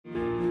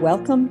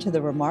Welcome to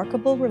the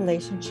Remarkable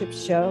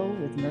Relationships Show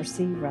with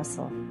Mercy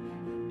Russell,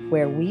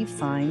 where we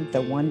find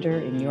the wonder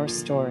in your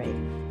story.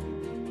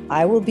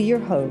 I will be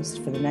your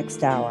host for the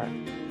next hour.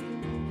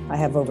 I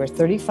have over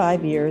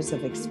 35 years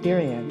of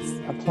experience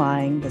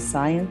applying the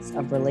science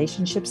of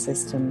relationship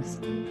systems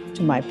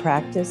to my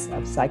practice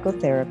of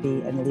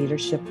psychotherapy and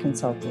leadership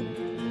consulting.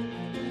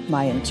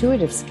 My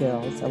intuitive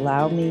skills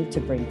allow me to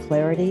bring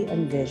clarity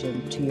and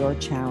vision to your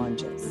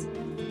challenges.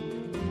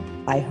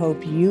 I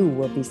hope you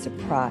will be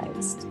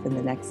surprised in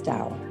the next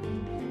hour.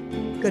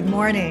 Good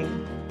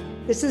morning.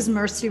 This is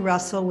Mercy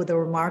Russell with the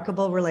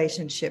Remarkable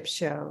Relationships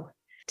Show.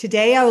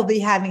 Today, I will be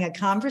having a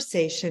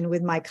conversation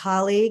with my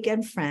colleague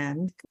and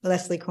friend,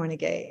 Leslye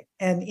Kornegay.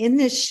 And in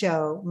this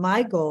show,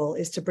 my goal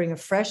is to bring a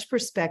fresh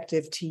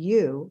perspective to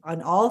you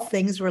on all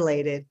things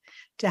related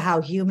to how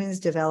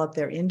humans develop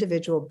their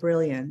individual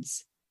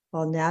brilliance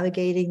while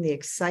navigating the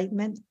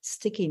excitement,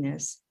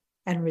 stickiness,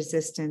 and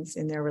resistance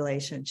in their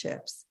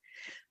relationships.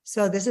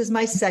 So this is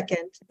my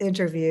second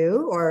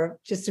interview, or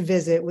just a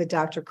visit with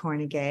Dr.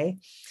 Kornegay.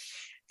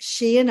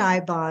 She and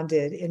I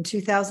bonded in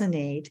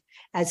 2008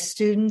 as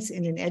students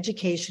in an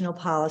educational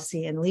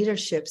policy and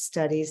leadership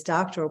studies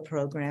doctoral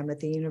program at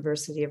the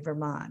University of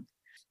Vermont.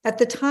 At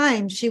the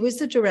time, she was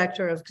the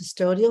director of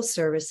custodial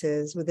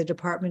services with a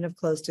department of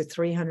close to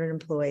 300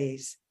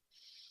 employees.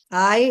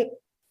 I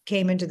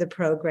came into the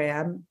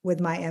program with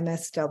my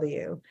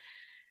MSW.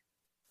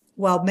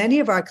 While many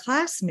of our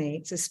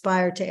classmates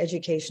aspired to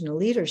educational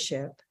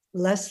leadership,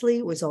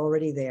 Leslye was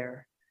already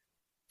there.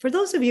 For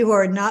those of you who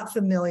are not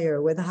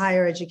familiar with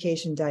higher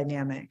education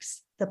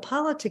dynamics, the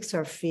politics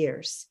are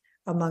fierce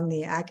among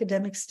the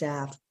academic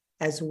staff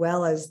as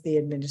well as the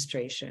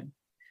administration.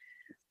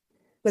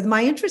 With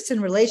my interest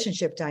in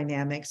relationship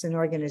dynamics in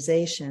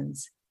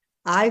organizations,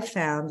 I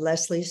found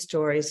Leslye's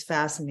stories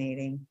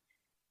fascinating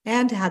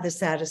and had the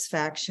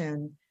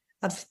satisfaction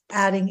of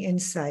adding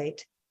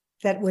insight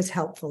that was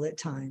helpful at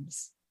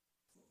times.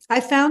 I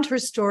found her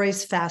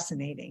stories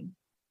fascinating,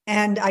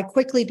 and I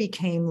quickly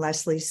became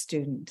Leslye's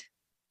student.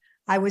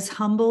 I was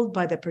humbled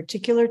by the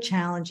particular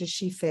challenges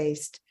she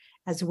faced,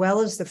 as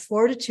well as the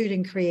fortitude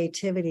and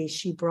creativity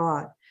she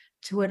brought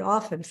to what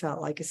often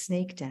felt like a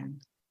snake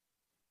den.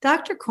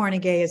 Dr.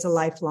 Kornegay is a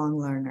lifelong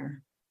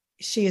learner.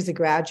 She is a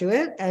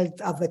graduate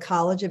of the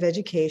College of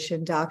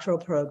Education Doctoral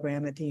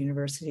program at the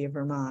University of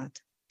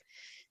Vermont.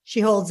 She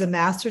holds a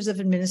Master's of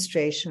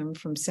Administration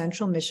from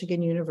Central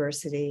Michigan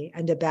University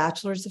and a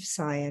Bachelors of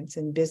Science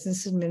in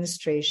Business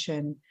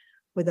Administration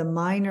with a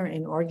minor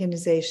in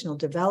Organizational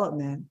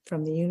Development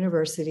from the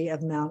University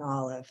of Mount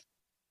Olive.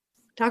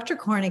 Dr.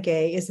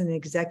 Kornegay is an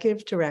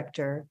executive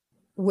director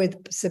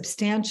with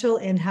substantial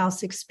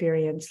in-house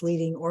experience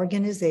leading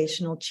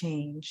organizational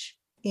change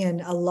in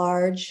a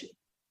large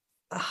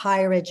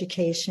higher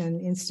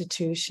education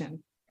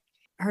institution.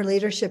 Her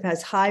leadership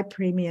has high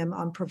premium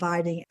on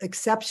providing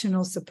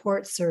exceptional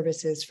support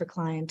services for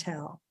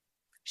clientele.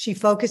 She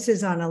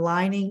focuses on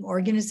aligning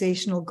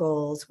organizational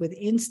goals with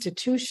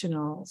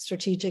institutional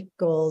strategic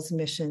goals,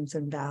 missions,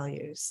 and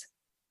values.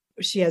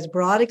 She has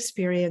broad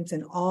experience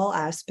in all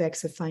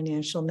aspects of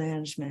financial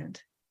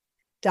management.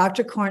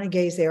 Dr.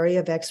 Kornegay's area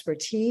of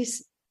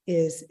expertise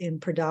is in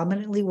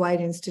predominantly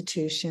white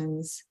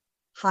institutions,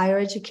 higher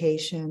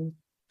education,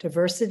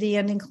 diversity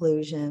and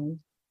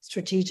inclusion,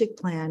 strategic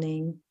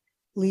planning,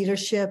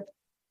 leadership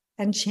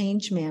and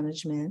change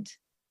management,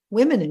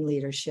 women in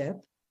leadership,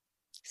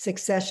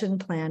 succession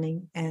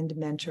planning, and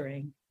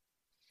mentoring.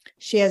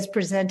 She has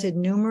presented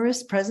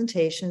numerous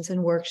presentations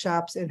and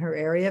workshops in her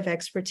area of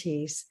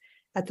expertise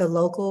at the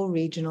local,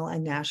 regional,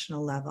 and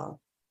national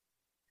level.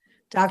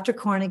 Dr.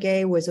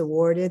 Kornegay was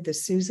awarded the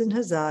Susan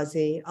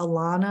Hasazi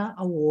ALANA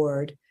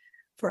Award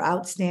for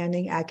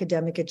Outstanding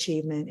Academic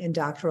Achievement in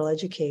Doctoral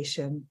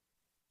Education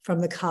from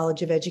the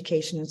College of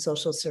Education and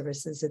Social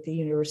Services at the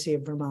University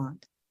of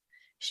Vermont.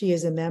 She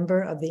is a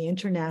member of the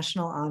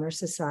International Honor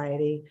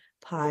Society,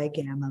 Pi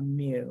Gamma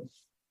Mu.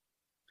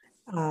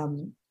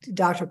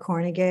 Dr.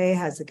 Kornegay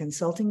has a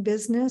consulting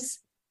business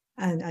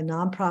and a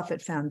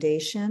nonprofit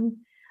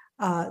foundation.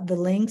 The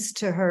links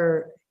to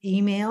her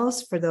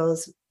emails for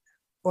those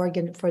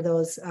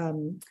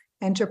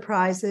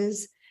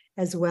enterprises,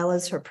 as well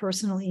as her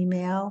personal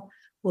email,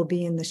 will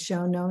be in the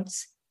show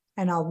notes,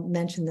 and I'll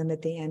mention them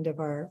at the end of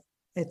our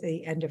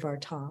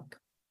talk.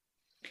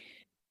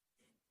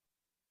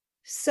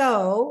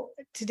 So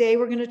today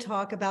we're going to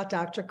talk about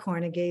Dr.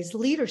 Kornegay's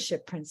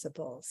leadership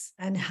principles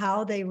and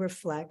how they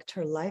reflect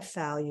her life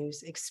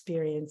values,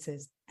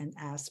 experiences, and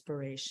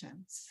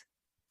aspirations.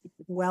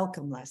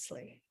 Welcome,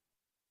 Leslye.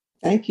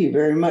 Thank you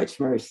very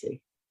much,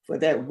 Mercy, for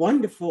that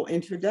wonderful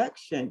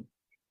introduction.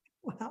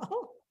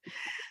 Well,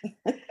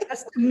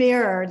 that's the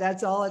mirror.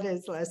 That's all it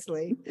is,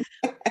 Leslye.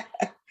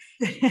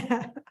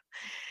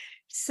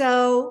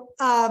 So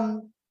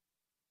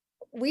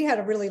we had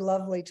a really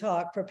lovely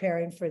talk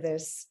preparing for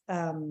this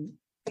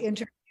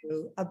interview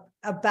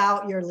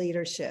about your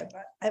leadership,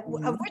 of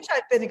which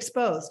I've been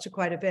exposed to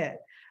quite a bit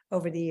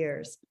over the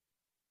years.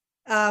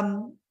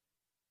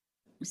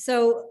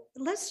 So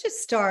let's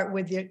just start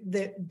with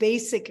the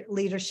basic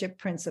leadership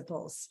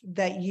principles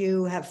that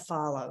you have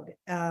followed.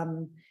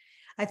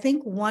 I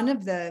think one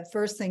of the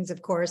first things,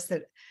 of course,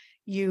 that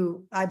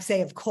I'd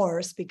say, of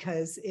course,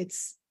 because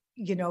it's,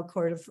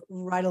 sort of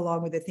right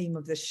along with the theme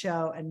of the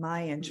show and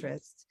my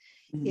interest,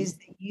 mm-hmm. is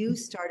that you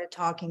started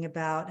talking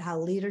about how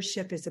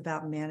leadership is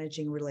about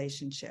managing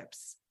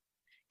relationships.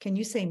 Can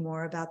you say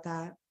more about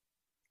that?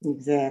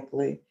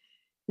 Exactly.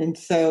 And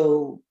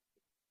so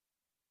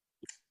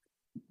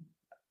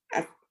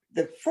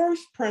the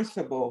first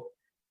principle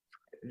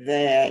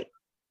that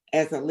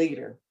as a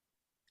leader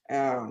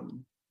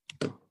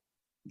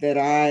that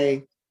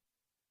I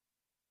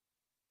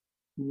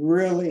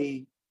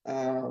really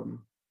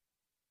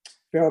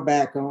fell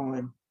back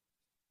on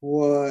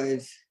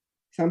was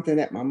something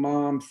that my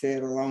mom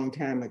said a long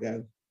time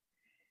ago.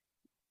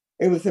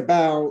 It was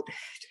about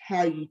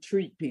how you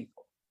treat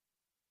people.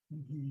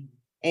 Mm-hmm.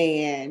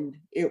 And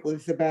it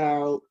was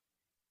about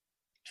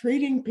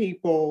treating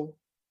people,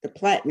 the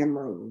platinum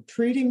rule,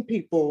 treating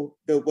people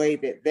the way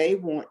that they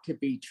want to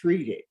be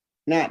treated,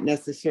 not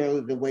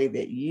necessarily the way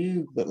that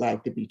you would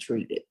like to be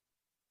treated.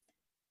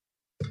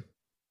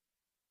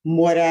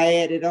 What I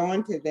added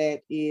on to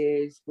that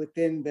is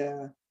within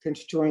the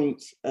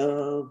constraints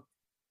of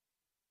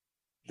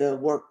the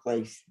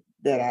workplace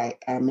that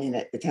I'm in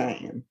at the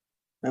time,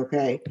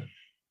 okay?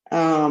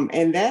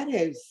 And that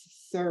has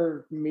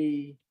served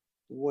me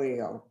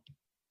well,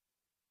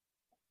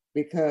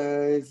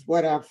 because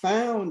what I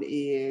found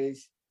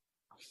is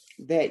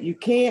that you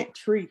can't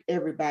treat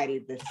everybody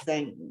the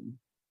same.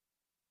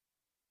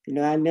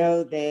 I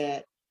know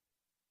that,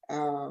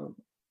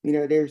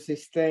 there's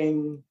this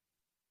thing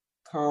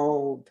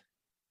called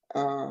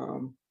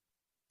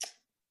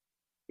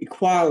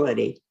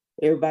equality.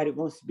 Everybody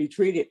wants to be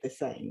treated the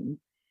same.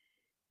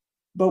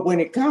 But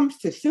when it comes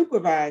to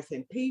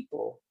supervising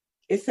people,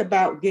 it's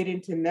about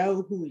getting to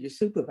know who you're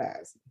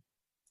supervising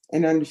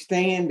and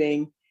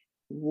understanding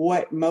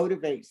what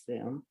motivates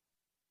them,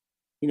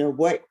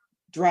 what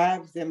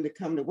drives them to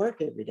come to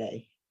work every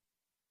day.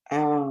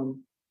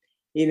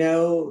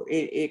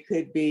 It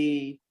could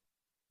be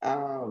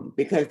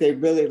because they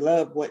really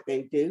love what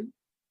they do.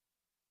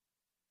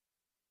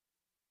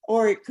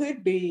 Or it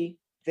could be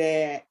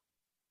that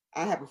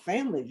I have a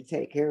family to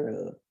take care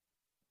of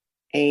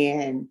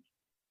and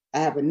I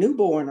have a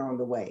newborn on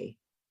the way,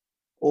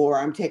 or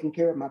I'm taking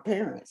care of my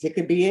parents. It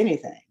could be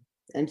anything.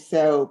 And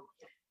so,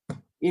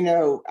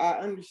 I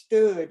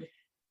understood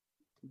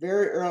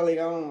very early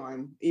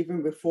on,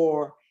 even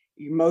before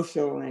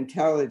emotional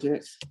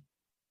intelligence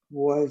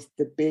was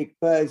the big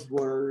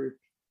buzzword,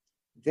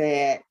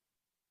 that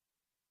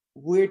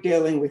we're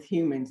dealing with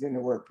humans in the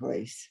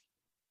workplace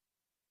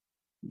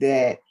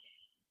that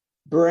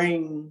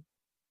bring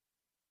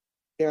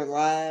their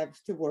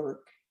lives to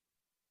work.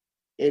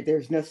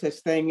 There's no such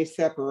thing as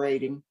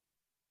separating,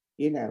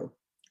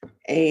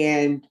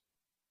 and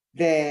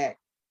that,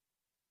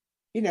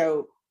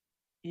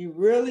 you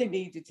really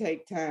need to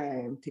take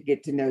time to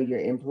get to know your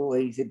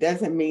employees. It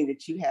doesn't mean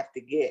that you have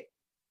to get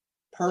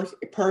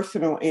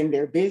personal in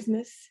their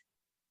business.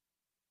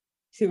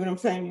 See what I'm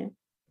saying?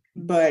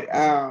 But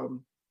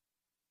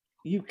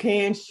you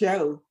can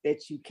show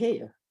that you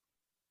care.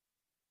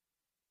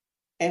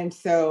 And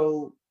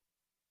so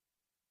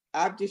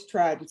I've just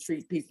tried to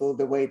treat people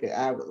the way that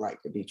I would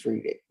like to be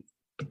treated.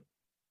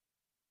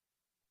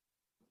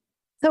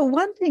 So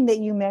one thing that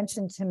you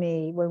mentioned to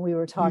me when we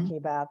were talking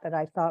about that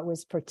I thought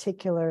was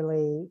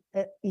particularly,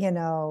 I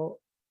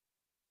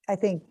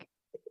think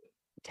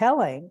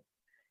telling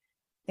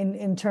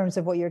in terms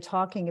of what you're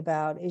talking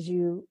about is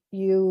you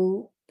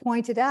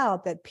pointed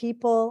out that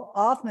people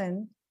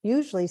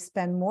usually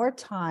spend more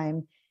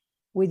time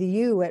with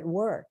you at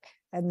work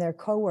and their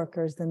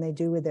coworkers than they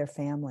do with their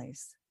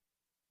families.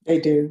 They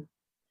do,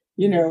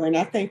 and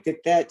I think that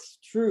that's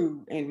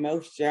true in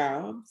most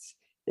jobs,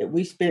 that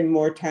we spend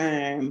more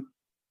time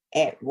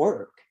at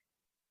work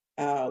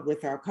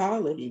with our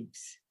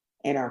colleagues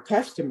and our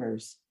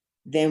customers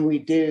than we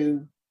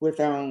do with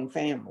our own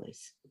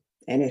families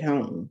and at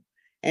home.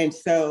 And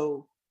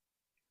so,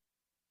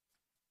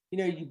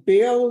 you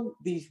build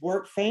these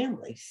work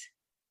families,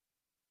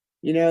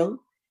 people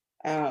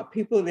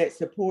that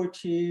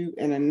support you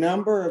in a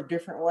number of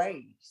different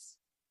ways.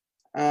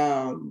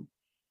 And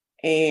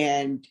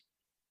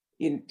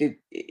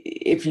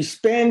if you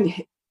spend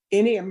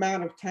any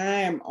amount of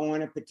time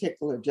on a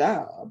particular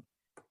job,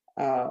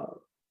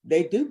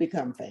 they do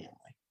become family.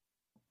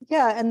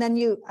 Yeah. And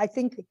then I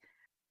think,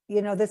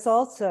 this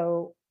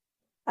also,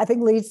 I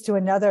think leads to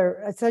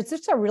another, so it's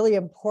just a really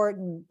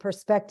important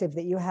perspective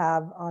that you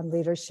have on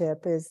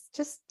leadership is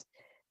just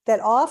that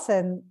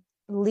often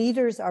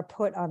leaders are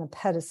put on a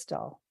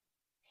pedestal.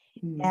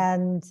 Mm-hmm.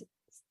 And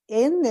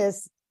in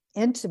this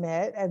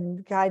intimate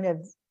and kind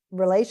of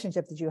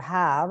relationship that you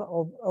have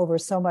over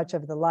so much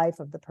of the life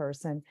of the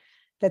person,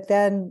 that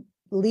then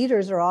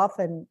leaders are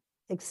often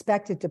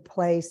expected to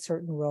play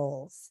certain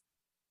roles.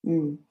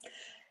 Mm.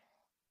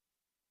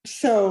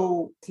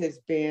 So it has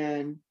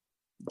been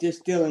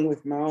just dealing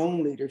with my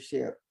own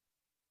leadership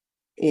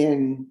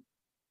in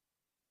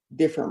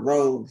different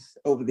roles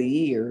over the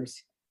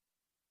years,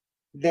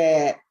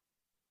 that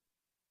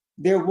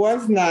there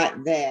was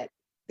not that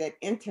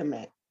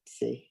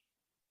intimacy,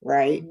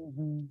 right?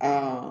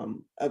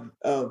 Of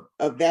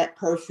that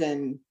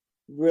person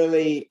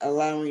really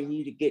allowing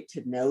you to get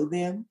to know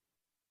them.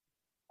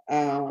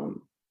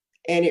 And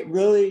it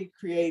really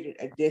created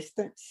a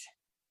distance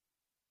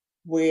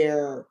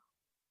where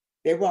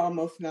they were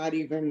almost not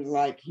even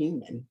like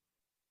human,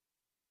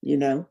 you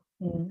know?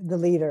 The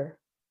leader.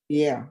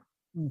 Yeah.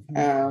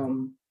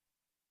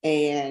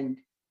 And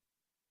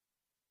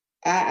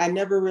I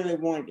never really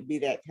wanted to be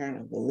that kind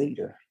of a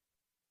leader.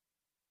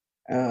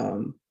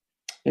 And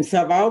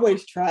so I've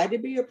always tried to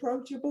be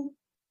approachable.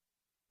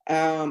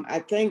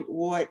 I think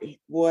what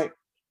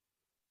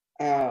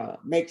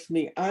makes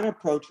me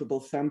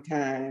unapproachable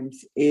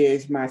sometimes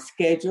is my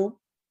schedule,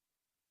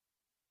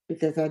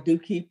 because I do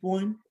keep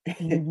one.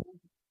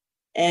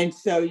 And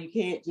so you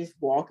can't just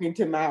walk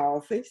into my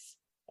office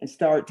and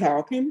start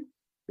talking,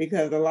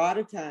 because a lot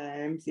of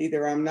times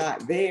either I'm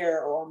not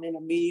there or I'm in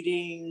a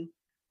meeting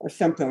or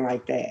something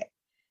like that.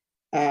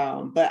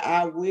 But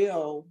I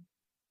will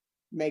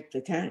make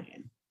the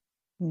time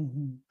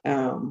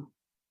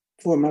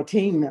for my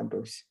team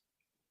members.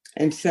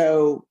 And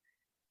so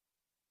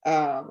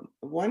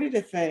one of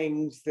the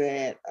things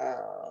that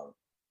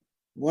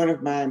one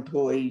of my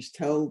employees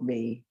told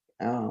me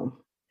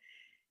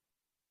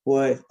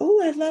was,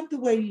 "Oh, I love the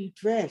way you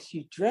dress.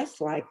 You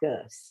dress like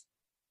us."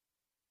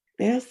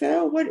 And I said,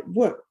 "Oh,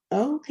 what?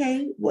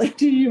 Okay, what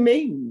do you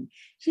mean?"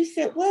 She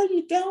said, "Well,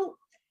 you don't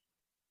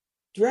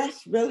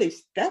dress really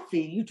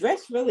stuffy. You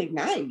dress really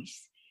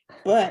nice,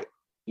 but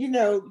you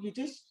know,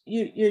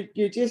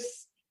 you're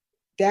just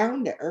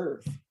down to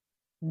earth,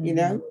 you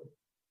know."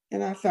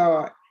 And I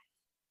thought,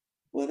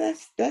 well,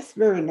 that's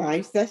very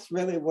nice. That's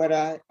really what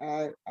I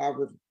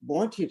would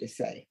want you to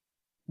say.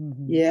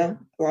 Yeah,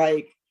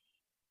 like,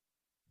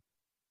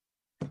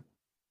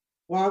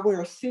 why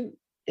wear a suit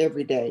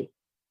every day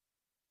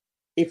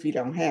if you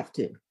don't have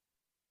to?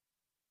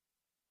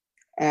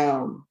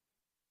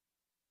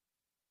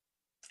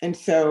 And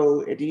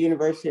so at the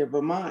University of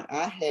Vermont,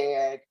 I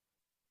had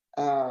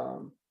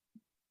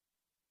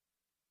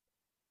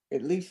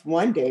at least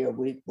one day a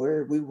week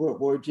where we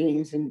wore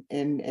jeans and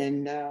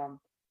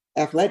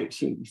athletic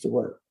shoes to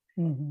work.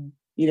 You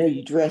know,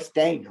 you dress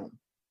down.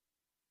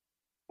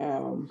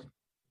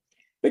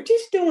 But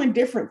just doing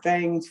different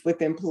things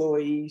with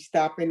employees,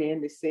 stopping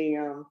in to see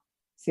them,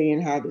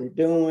 seeing how they're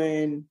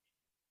doing.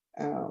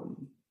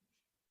 You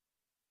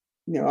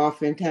know,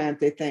 oftentimes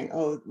they think,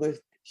 "Oh, well,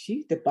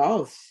 she's the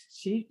boss.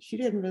 She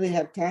doesn't really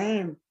have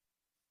time.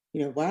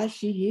 You know, why is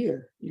she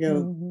here?" You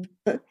know,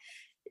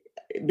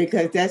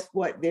 because that's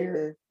what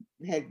they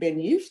had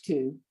been used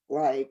to.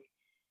 Like,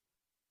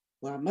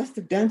 well, I must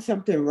have done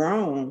something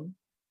wrong,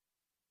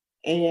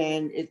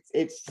 and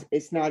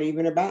it's not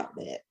even about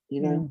that,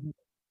 you know.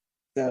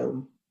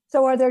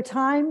 So are there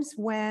times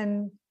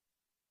when,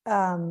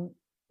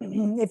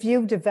 if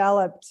you've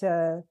developed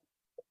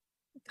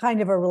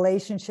kind of a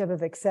relationship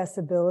of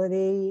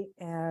accessibility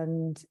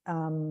and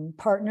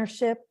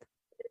partnership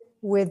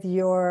with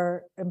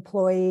your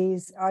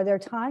employees, are there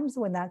times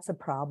when that's a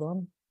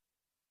problem,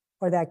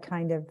 or that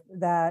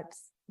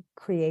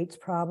creates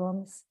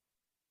problems?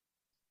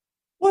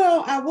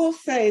 Well, I will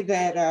say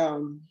that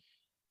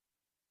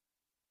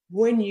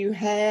when you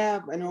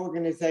have an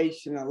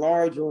organization, a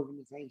large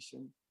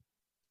organization,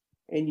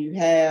 and you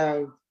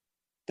have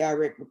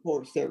direct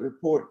reports that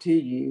report to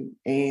you,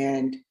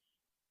 and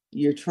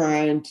you're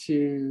trying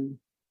to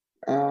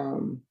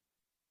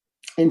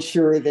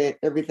ensure that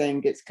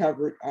everything gets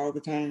covered all the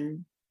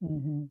time,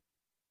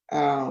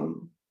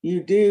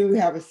 you do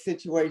have a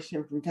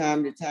situation from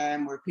time to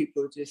time where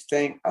people just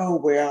think, "Oh,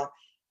 well,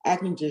 I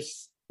can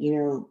just, you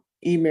know,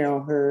 email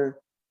her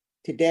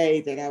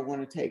today that I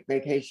want to take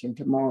vacation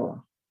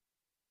tomorrow."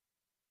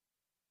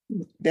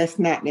 That's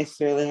not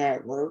necessarily how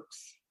it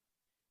works,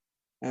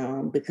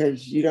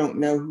 because you don't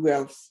know who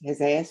else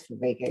has asked for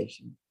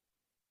vacation.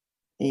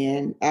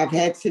 And I've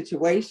had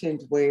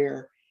situations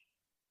where,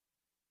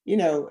 you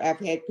know, I've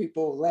had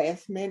people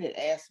last minute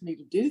ask me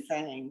to do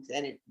things,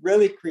 and it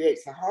really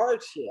creates a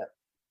hardship.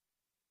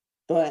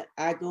 But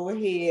I go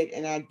ahead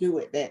and I do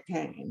it that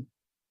time.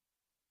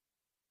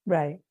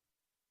 Right.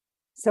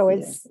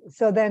 So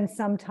so then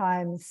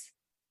sometimes,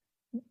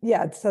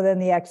 so then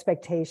the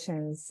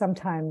expectations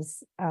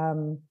sometimes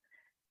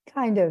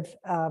kind of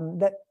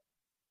that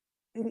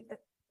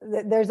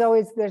there's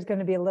going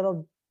to be a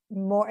little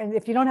more, and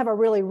if you don't have a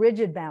really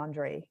rigid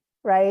boundary,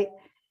 right,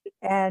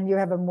 and you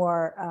have a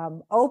more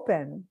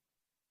open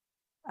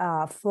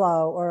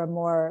flow or a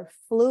more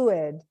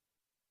fluid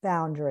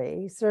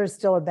boundary, so there's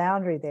still a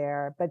boundary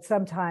there, but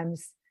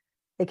sometimes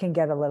it can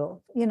get a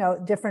little, you know,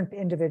 different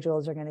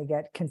individuals are going to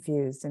get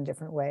confused in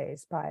different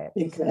ways by it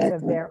because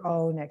of their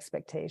own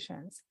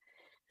expectations.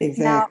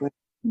 Exactly. Now,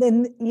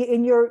 then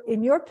in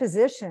your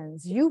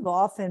positions, you've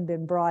often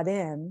been brought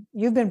in.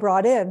 You've been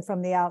brought in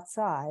from the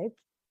outside.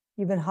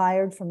 You've been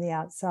hired from the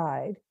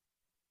outside,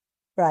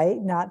 right?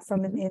 Not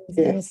from an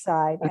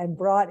inside, and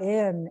brought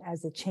in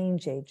as a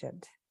change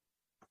agent.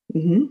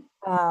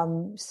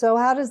 So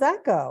how does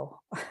that go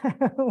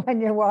when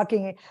you're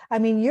walking? I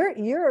mean,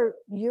 you're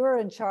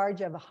in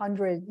charge of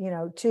 100,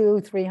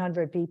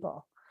 200-300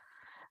 people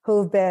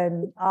who've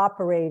been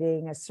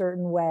operating a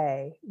certain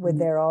way with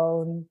their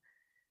own,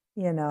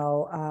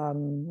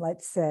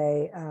 let's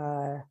say,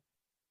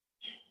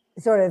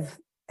 sort of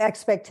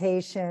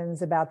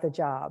expectations about the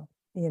job,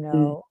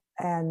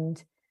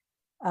 and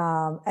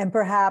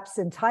perhaps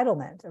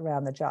entitlement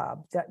around the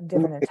job,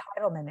 different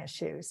entitlement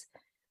issues.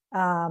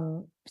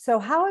 So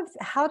how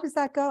does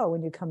that go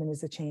when you come in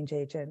as a change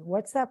agent?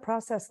 What's that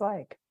process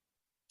like?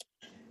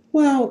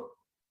 Well,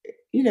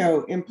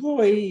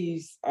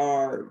 employees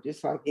are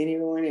just like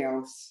anyone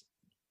else.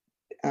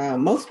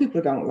 Most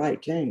people don't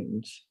like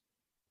change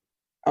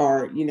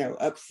or,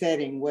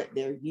 upsetting what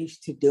they're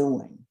used to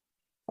doing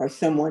or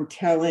someone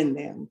telling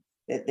them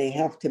that they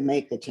have to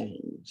make a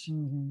change.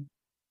 Mm-hmm.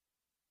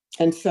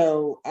 And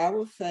so I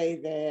will say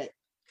that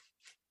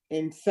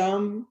in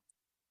some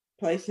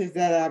places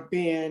that I've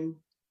been,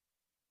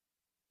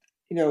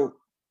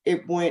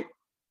 it went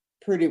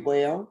pretty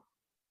well.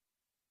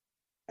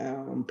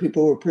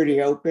 People were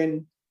pretty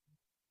open.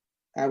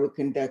 I would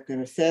conduct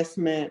an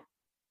assessment.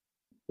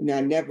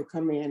 I never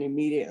come in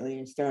immediately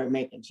and start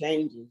making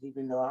changes,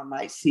 even though I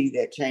might see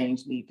that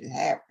change need to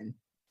happen.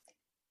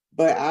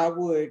 But I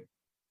would,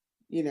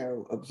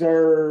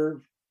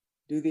 observe,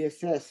 do the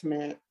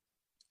assessment,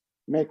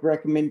 make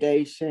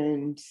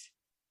recommendations,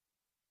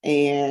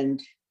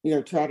 and,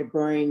 try to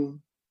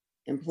bring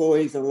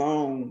employees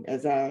along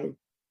as I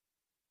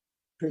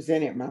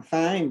presented my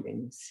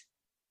findings,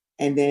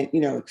 and then,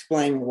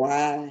 explain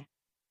why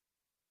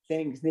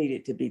things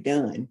needed to be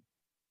done.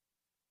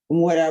 And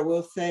what I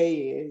will say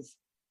is,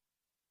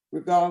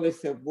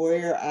 regardless of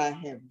where I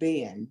have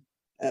been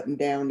up and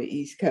down the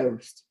East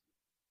Coast,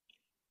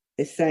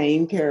 the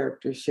same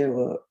characters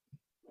show up.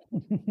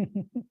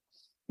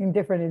 In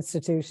different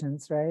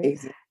institutions, right?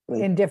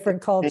 Exactly. In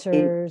different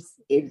cultures.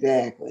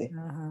 Exactly.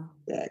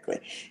 Exactly.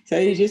 So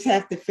you just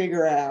have to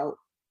figure out,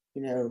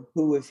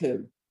 who is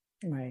who.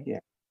 Right. Yeah.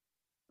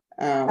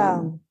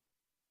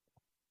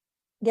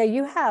 Yeah,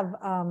 you have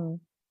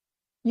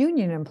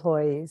union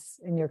employees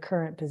in your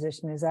current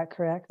position. Is that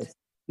correct?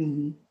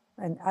 Mm-hmm.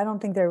 And I don't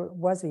think there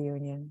was a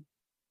union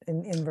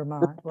in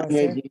Vermont, was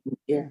there?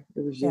 Yeah,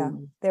 there was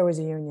union. There was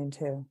a union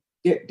too.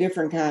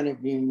 Different kind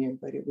of union,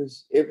 but it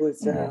was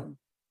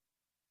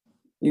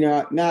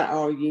not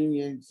all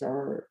unions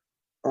are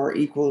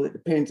equal. It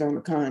depends on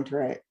the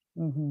contract.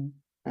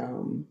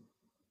 Mm-hmm.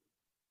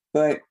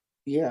 But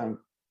yeah,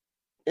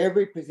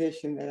 every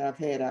position that I've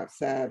had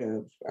outside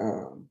of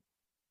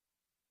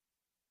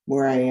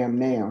where I am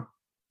now,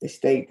 the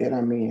state that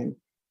I'm in,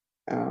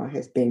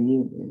 has been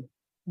union,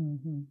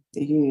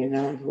 the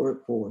unionized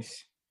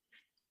workforce.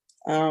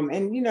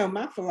 And,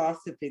 my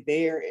philosophy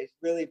there has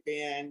really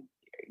been,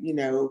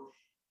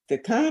 the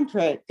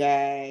contract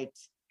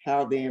guides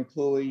how the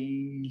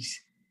employees,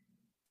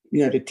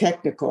 the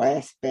technical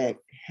aspect,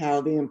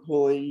 how the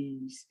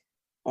employees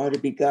are to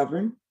be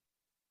governed.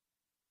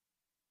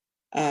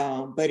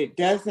 But it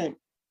doesn't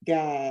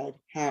guide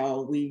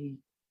how we,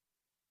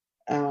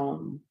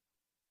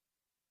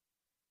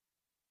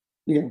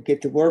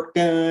 get the work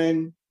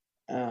done,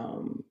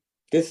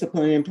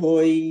 discipline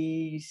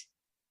employees,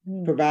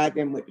 provide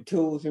them with the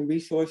tools and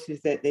resources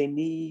that they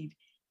need,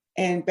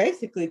 and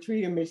basically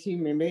treat them as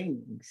human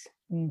beings.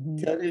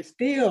 So they're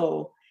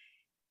still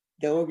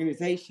the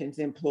organization's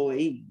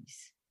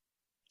employees.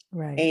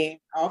 Right. And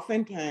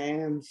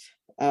oftentimes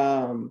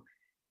the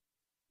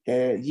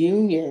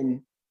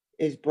union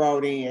is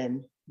brought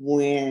in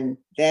when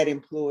that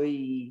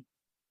employee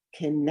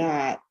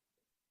cannot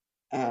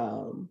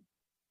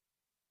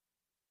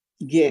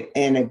get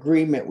an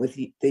agreement with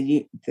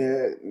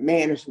the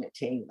management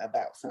team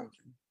about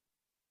something.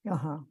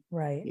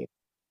 Right. Yeah.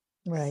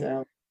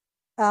 Right.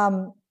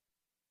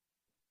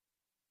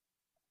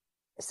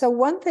 So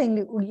one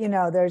thing,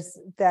 there's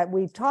that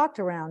we've talked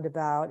around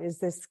about is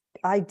this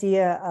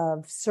idea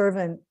of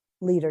servant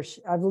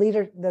leadership,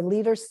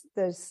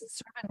 the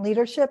servant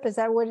leadership. Is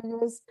that what it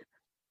is?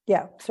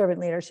 Yeah, servant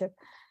leadership.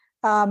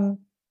 I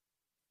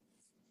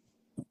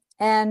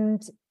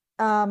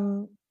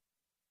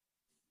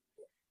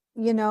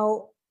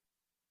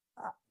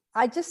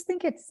just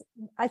think it's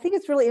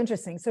really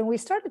interesting. So when we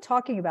started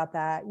talking about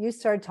that, you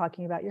started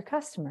talking about your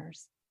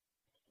customers.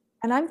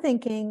 And I'm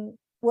thinking,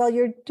 well,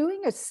 you're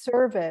doing a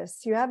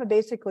service. You have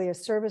basically a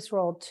service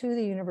role to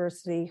the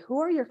university. Who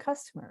are your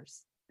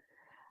customers?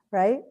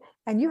 Right?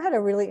 And you had a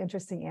really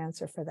interesting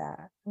answer for that.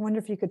 I wonder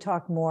if you could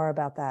talk more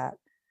about that.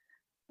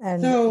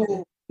 And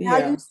how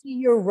you see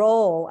your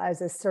role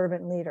as a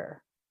servant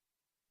leader.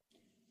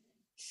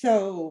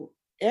 So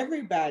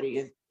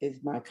everybody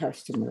is my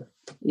customer,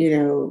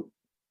 even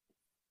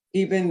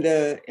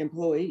the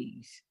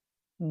employees.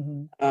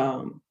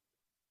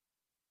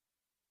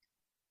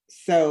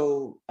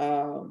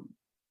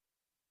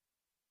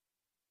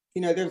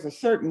 There's a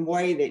certain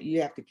way that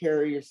you have to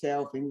carry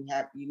yourself, and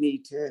you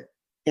need to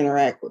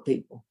interact with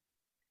people.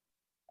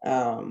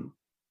 And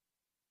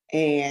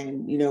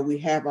we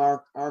have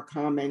our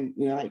common,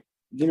 like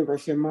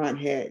University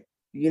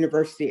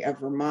of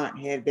Vermont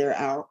had their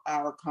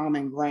our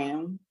common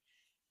ground.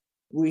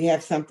 We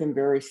have something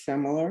very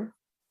similar.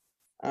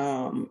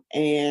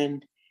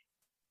 And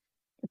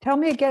tell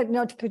me again,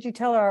 no, could you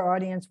tell our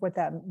audience what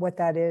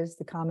that is,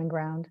 the common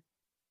ground?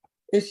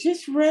 it's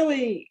just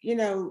really,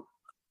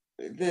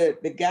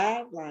 the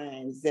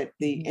guidelines that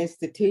the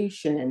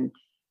institution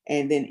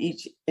and then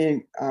each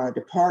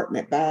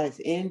department buys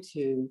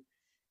into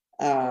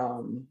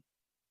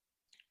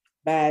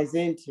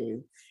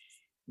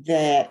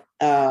that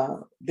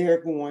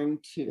they're going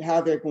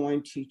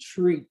to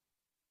treat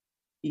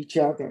each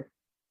other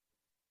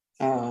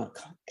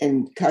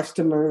and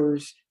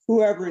customers,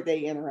 whoever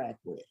they interact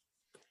with.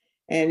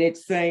 And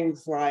it's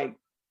things like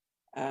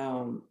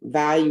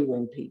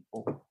valuing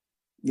people,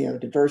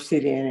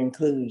 diversity and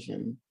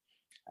inclusion,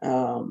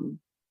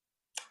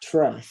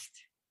 trust,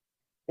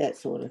 that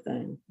sort of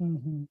thing.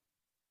 Mm-hmm.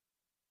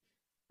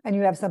 And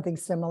you have something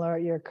similar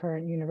at your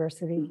current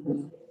university?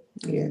 Mm-hmm.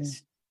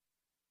 Yes.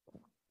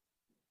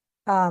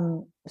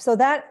 So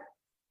that,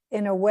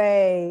 in a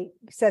way,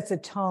 sets a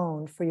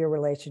tone for your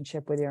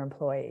relationship with your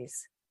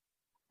employees.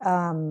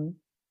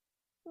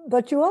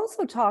 But you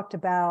also talked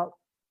about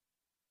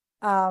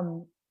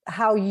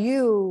how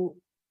you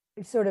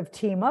sort of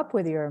team up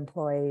with your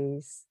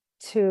employees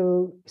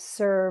to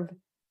serve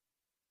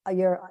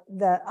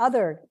the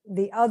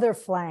other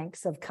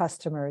flanks of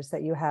customers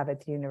that you have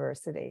at the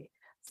university.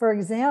 For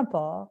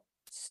example,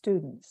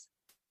 students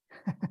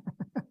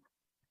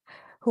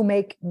who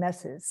make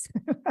messes.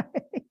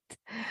 Right?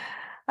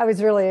 I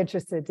was really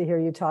interested to hear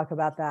you talk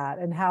about that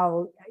and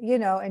how,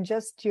 and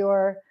just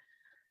your,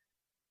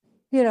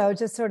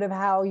 just sort of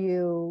how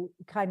you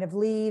kind of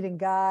lead and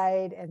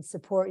guide and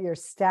support your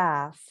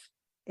staff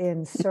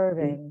in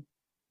serving,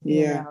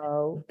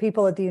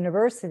 people at the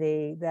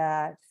university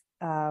that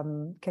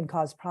can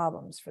cause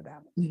problems for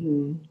them.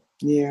 Mm-hmm.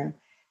 Yeah.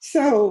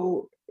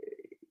 So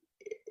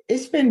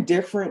it's been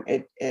different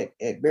at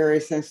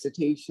various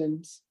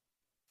institutions.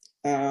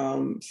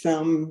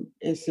 Some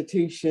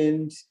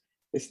institutions,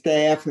 the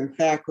staff and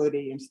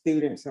faculty and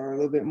students are a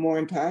little bit more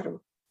entitled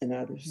than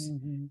others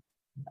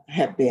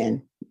have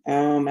been.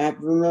 I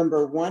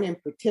remember one in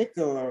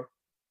particular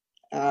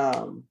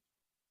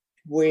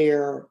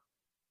where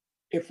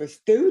if a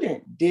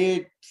student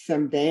did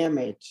some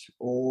damage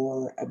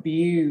or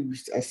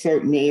abused a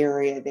certain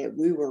area that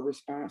we were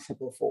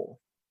responsible for,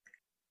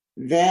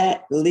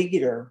 that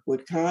leader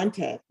would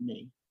contact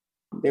me.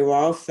 They were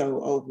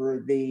also over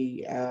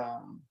the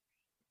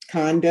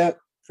conduct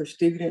for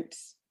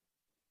students.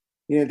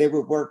 They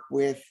would work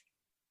with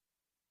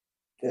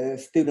the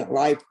student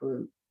life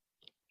group,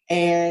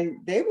 and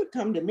they would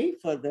come to me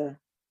for the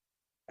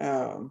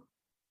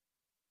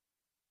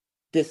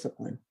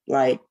discipline.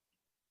 Like,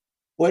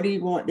 what do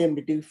you want them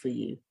to do for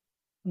you?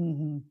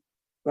 Mm-hmm.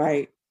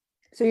 Right.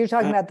 So you're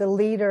talking about the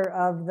leader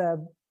of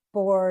the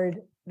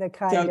board, the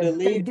kind of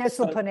the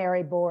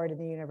disciplinary board in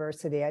the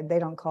university. They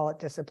don't call it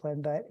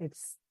discipline, but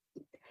it's,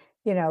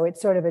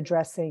 it's sort of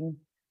addressing.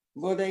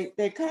 Well, they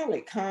call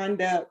it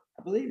conduct.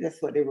 I believe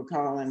that's what they were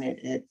calling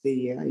it at the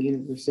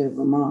University of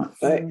Vermont.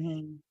 But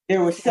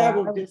there were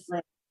several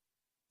different.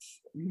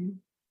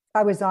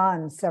 I was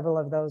on several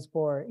of those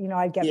boards.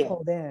 I'd get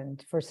pulled in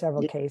for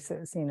several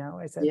cases,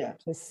 to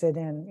sit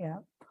in. Yeah.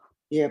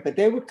 Yeah, but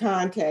they would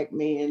contact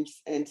me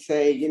and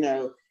say,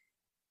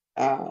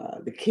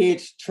 the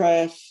kids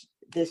trash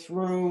this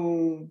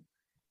room,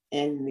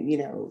 and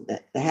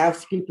the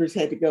housekeepers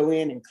had to go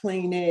in and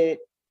clean it,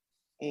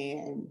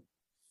 and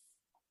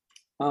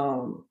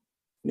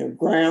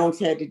grounds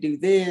had to do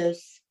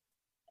this,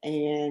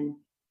 and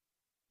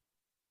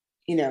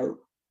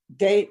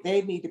they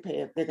need to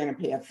pay. They're going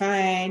to pay a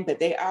fine, but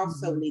they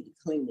also need to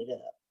clean it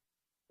up.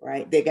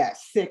 Right? They got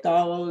sick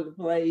all over the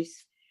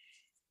place.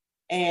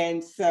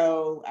 And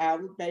so I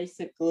would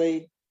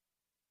basically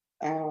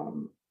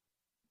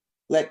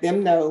let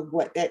them know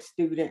what that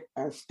student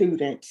or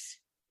students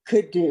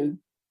could do.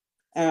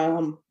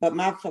 But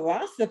my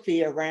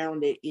philosophy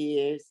around it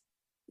is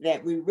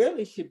that we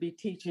really should be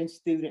teaching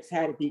students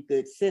how to be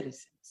good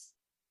citizens,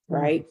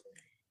 right?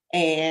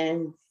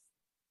 And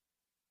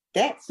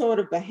that sort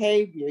of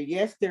behavior,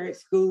 yes, they're at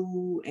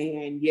school,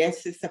 and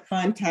yes, it's a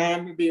fun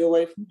time to be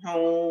away from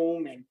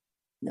home, and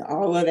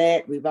all of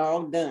that. We've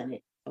all done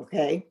it,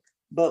 okay?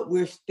 But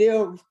we're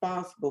still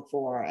responsible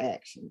for our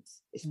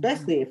actions,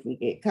 especially if we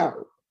get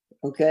caught,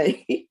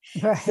 okay?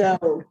 Right.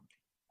 So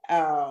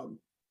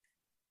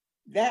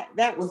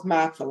that was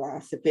my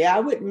philosophy.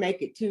 I wouldn't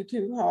make it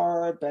too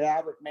hard, but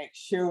I would make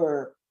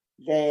sure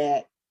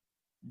that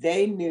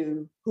they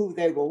knew who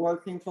they were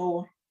working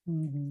for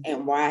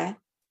and why.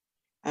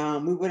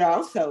 We would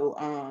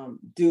also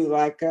do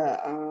like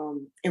a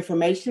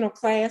informational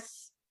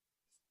class,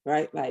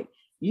 right? Like,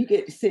 you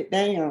get to sit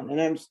down and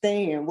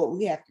understand what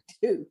we have to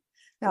do,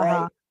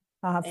 right?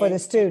 For the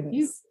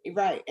students.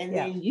 Right. And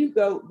then you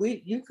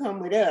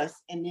come with us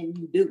and then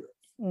you do it,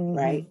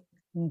 right?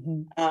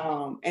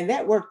 And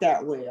that worked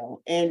out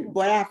well. And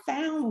what I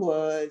found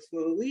was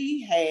when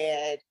we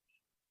had,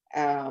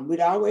 we'd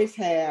always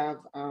have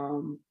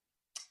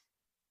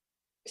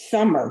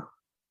summer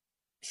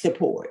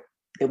support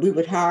that we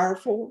would hire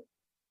for,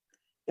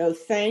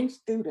 those same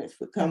students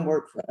would come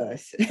work for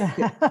us.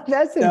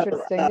 That's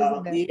interesting,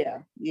 isn't it?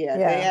 Yeah.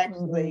 They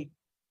actually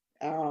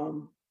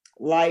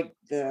like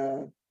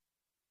the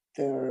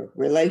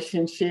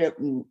relationship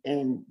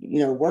and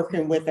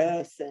working with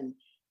us, and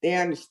they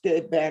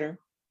understood better.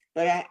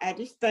 But I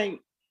just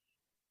think,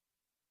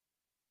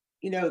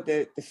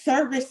 the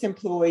service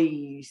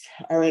employees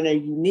are in a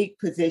unique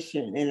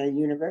position in a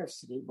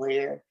university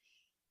where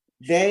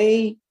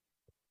they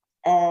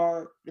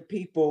are the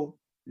people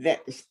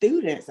that the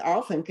students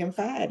often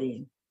confide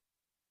in,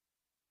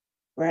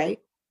 right?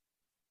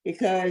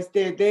 Because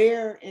they're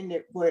there and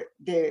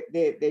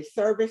they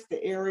service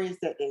the areas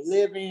that they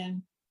live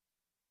in.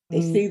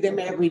 They see them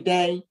every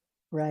day.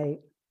 Right.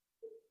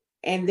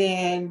 And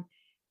then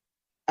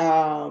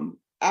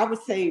I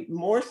would say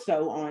more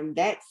so on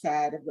that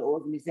side of the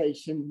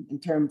organization in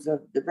terms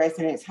of the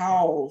residence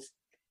halls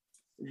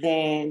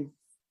than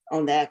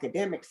on the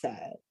academic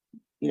side,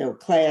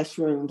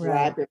 classrooms,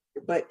 library,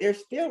 but there's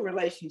still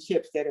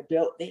relationships that are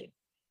built there.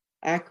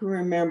 I can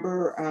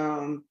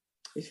remember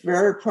this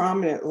very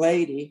prominent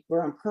lady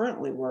where I'm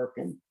currently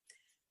working.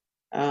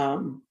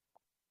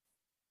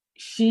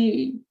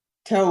 She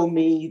told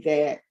me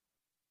that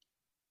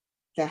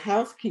the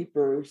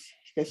housekeepers,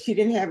 because she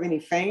didn't have any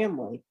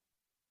family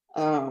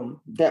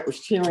that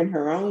was cheering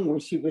her on when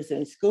she was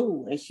in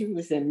school, and she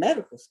was in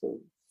medical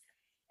school.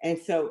 And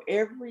so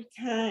every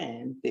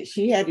time that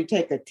she had to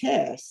take a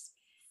test,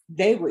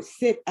 they would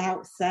sit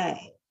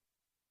outside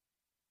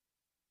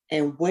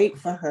and wait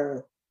for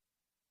her,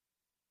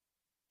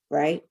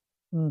 right?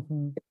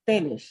 To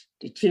finish,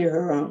 to cheer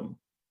her on.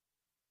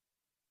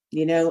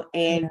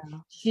 And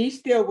she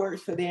still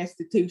works for the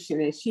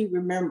institution, and she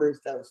remembers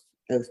those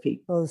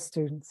people. Those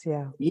students,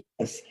 yeah.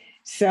 Yes.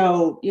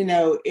 So,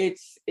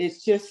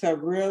 it's just a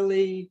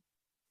really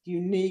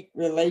unique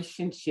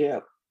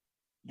relationship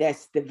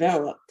that's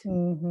developed.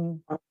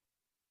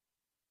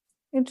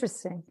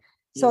 Interesting.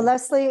 So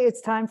Leslye, it's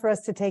time for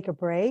us to take a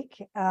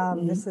break.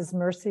 This is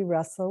Mercy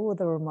Russell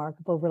with a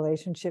Remarkable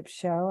Relationship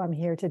Show. I'm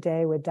here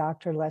today with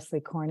Dr.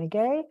 Leslye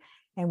Kornegay,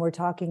 and we're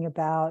talking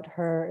about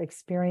her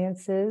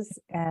experiences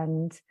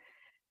and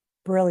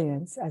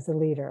brilliance as a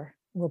leader.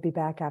 We'll be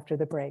back after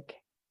the break.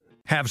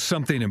 Have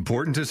something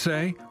important to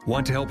say?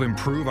 Want to help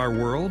improve our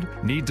world?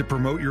 Need to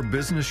promote your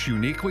business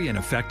uniquely and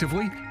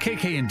effectively?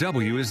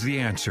 KKNW is the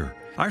answer.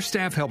 Our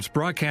staff helps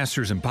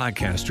broadcasters and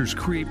podcasters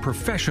create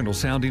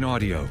professional-sounding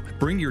audio.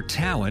 Bring your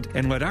talent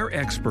and let our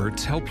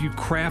experts help you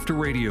craft a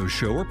radio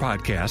show or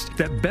podcast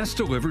that best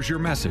delivers your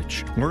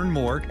message. Learn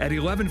more at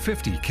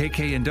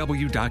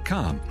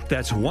 1150kknw.com.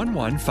 That's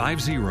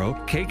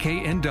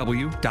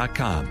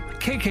 1150kknw.com.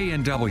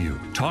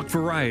 KKNW, talk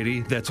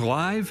variety that's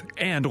live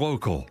and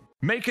local.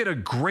 Make it a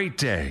great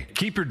day.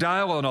 Keep your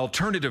dial on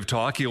Alternative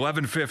Talk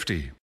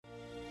 1150.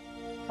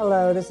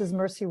 Hello, this is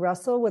Mercy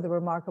Russell with a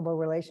Remarkable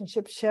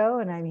Relationship Show,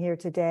 and I'm here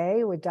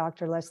today with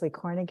Dr. Leslye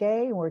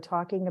Kornegay, and we're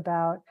talking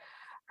about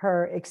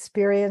her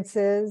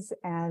experiences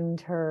and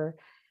her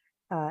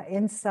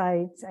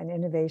insights and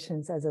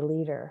innovations as a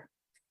leader.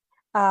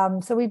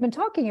 So we've been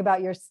talking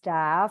about your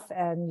staff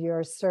and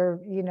your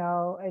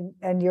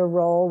and your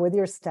role with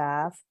your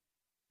staff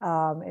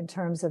in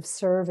terms of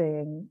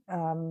serving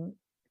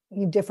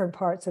different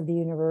parts of the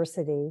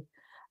university.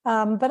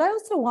 But I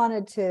also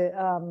wanted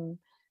to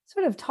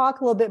sort of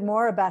talk a little bit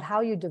more about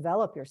how you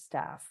develop your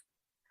staff,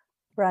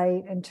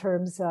 right? In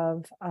terms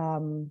of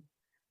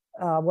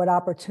what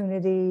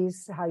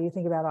opportunities, how you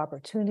think about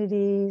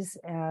opportunities,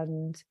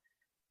 and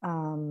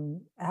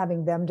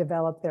having them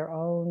develop their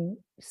own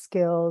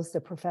skills,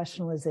 the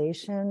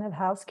professionalization of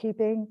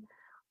housekeeping.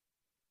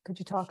 Could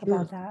you talk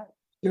about that?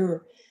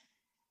 Sure.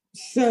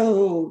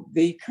 So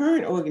the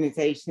current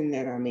organization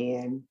that I'm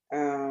in,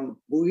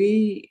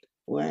 actually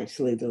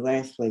the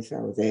last place I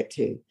was at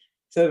too.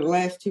 So the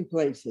last two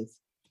places,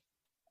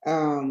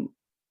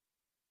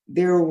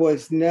 there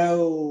was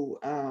no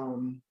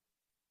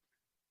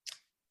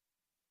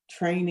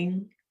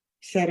training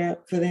set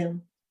up for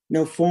them,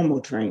 no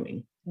formal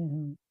training.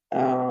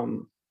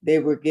 They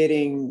were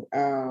getting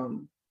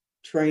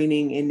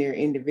training in their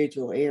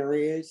individual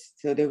areas.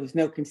 So there was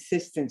no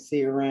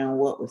consistency around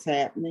what was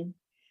happening.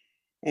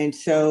 And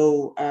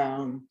so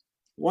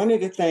one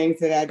of the things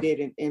that I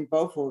did in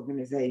both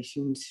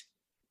organizations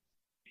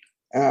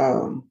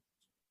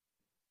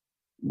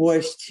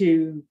was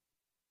to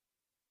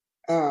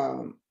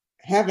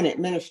have an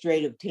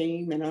administrative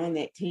team, and on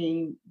that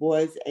team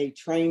was a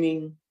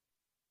training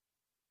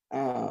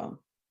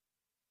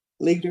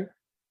leader.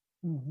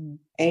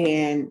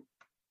 And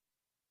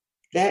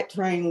that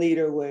trained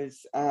leader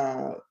was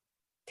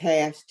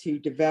tasked to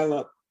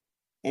develop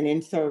an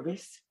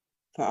in-service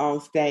for all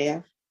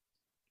staff.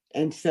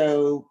 And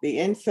so the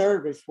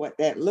in-service, what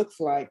that looks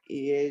like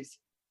is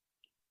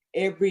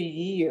every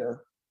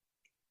year,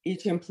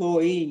 each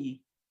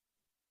employee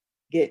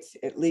gets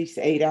at least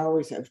 8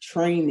 hours of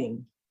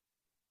training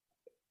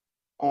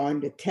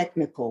on the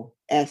technical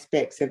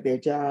aspects of their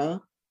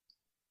job.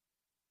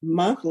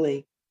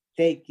 Monthly,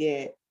 they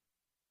get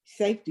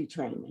safety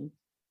training,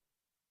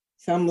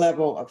 some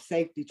level of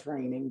safety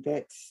training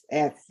that's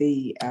at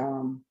the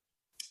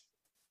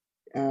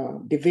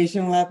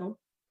division level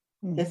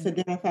that's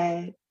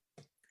identified.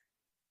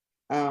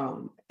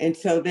 And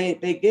so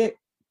they get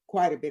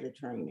quite a bit of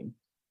training.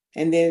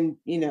 And then,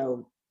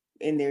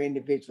 in their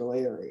individual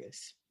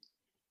areas.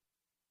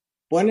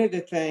 One of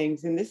the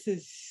things, and this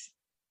is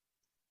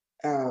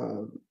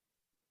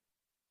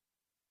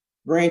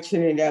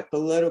branching it up a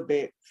little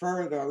bit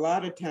further, a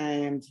lot of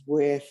times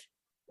with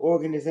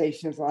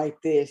organizations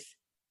like this,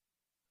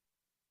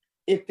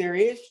 if there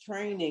is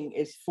training,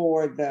 it's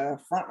for the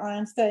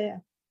frontline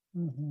staff.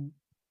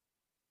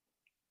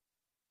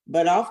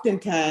 But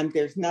oftentimes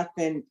there's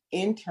nothing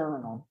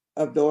internal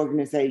of the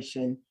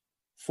organization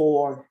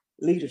for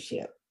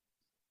leadership.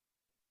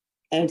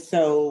 And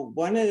so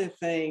one of the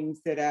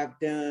things that I've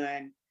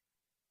done,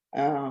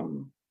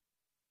 and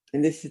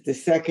this is the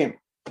second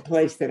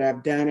place that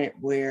I've done it,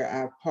 where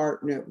I've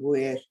partnered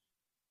with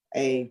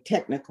a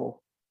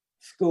technical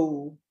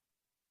school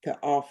to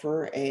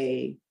offer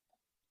and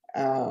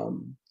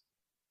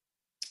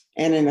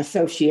an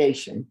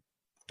association,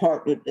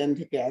 partnered them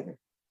together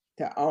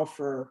to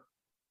offer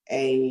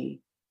a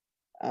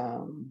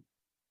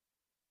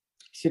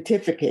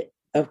certificate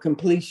of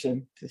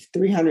completion. It's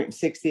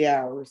 360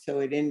 hours, so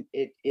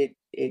it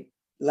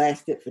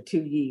lasted for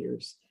 2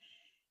 years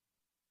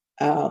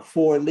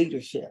for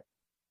leadership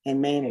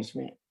and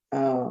management,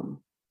 and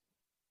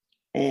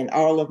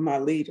all of my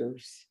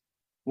leaders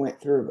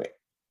went through it.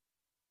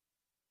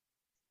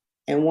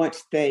 And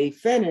once they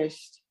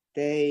finished,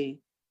 they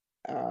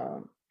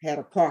had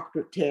a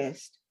proctored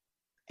test,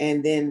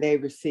 and then they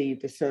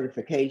received a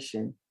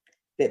certification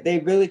that they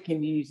really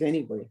can use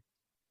anywhere.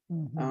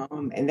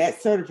 And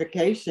that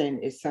certification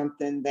is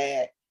something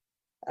that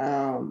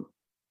on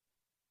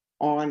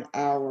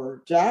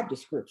our job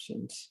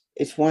descriptions,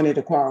 it's one of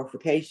the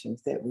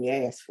qualifications that we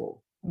ask for.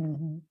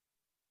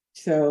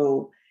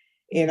 So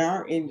in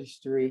our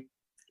industry,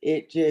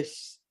 it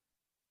just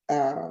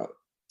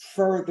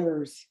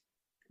furthers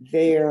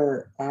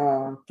their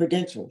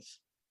credentials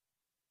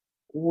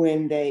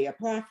when they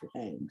apply for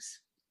things.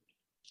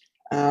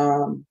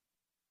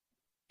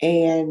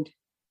 And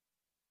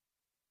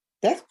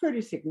that's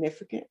pretty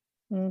significant.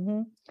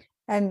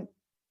 And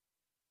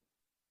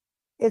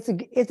it's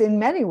in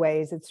many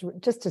ways, it's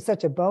just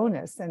such a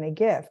bonus and a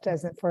gift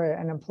as for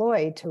an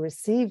employee to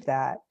receive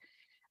that.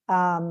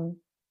 But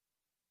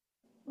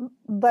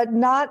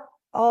not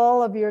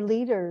all of your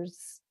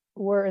leaders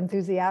were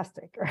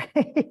enthusiastic,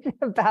 right,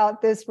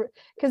 about this,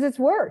 because it's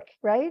work,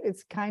 right?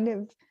 It's kind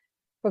of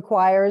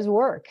requires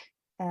work,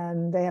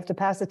 and they have to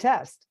pass a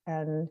test.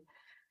 And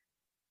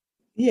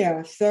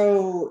yeah,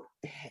 so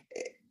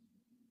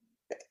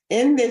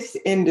in this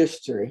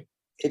industry,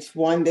 it's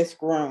one that's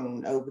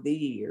grown over the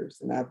years,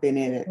 and I've been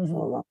in it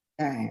for a long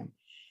time.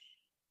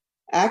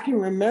 I can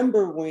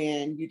remember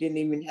when you didn't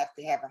even have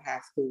to have a high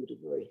school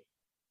degree.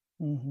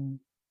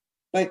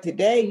 But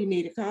today you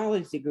need a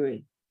college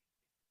degree.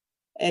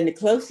 And the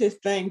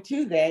closest thing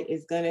to that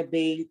is going to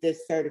be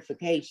this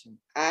certification.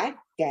 I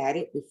got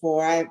it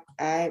before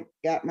I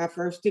got my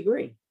first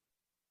degree,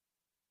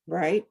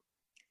 right?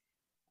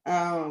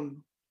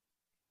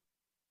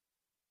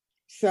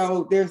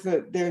 So there's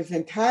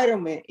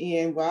entitlement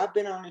in, well, I've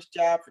been on this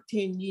job for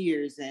 10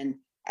 years and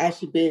I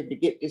should be able to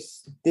get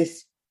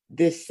this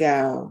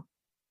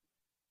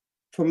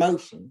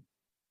promotion.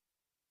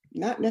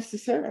 Not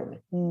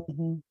necessarily.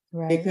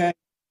 Right. Because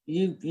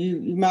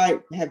you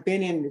might have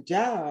been in the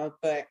job,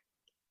 but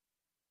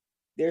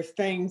there's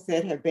things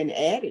that have been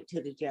added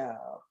to the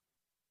job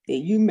that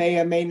you may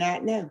or may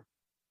not know.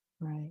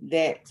 Right.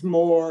 That's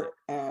more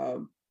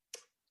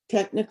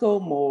technical,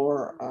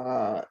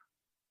 more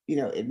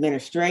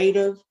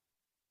administrative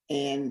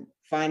and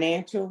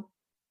financial,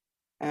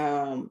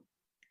 and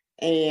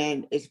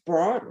it's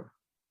broader.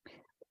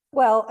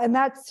 Well, and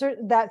that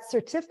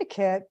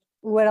certificate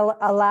would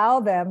allow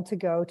them to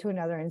go to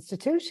another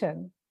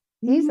institution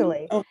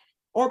easily,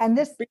 or and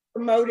this be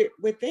promoted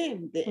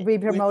within.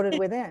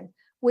 Within.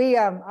 We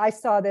I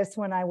saw this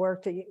when I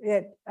worked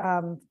at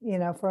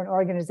for an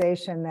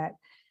organization that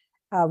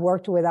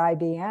worked with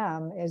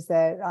IBM, is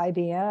that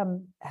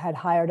IBM had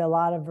hired a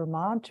lot of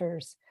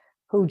Vermonters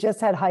who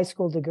just had high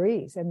school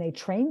degrees, and they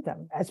trained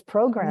them as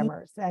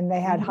programmers, and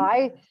they had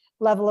high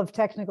level of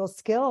technical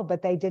skill,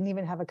 but they didn't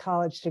even have a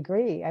college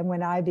degree. And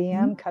when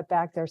IBM cut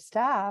back their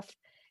staff,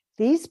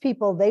 these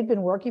people, they'd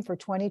been working for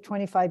 20,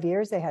 25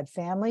 years. They had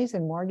families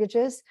and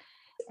mortgages.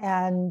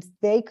 And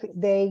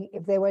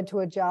if they went to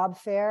a job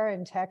fair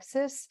in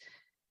Texas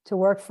to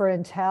work for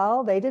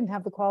Intel, they didn't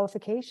have the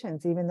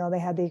qualifications, even though they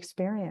had the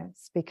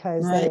experience,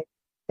 because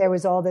there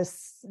was all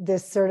this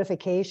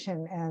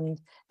certification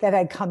and that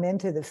had come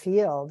into the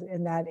field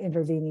in that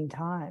intervening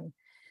time.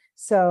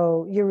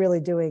 So you're really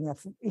doing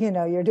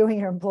you're doing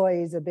your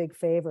employees a big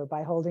favor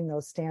by holding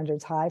those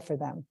standards high for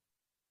them.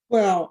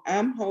 Well,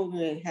 I'm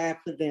holding it high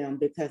for them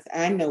because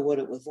I know what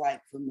it was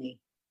like for me.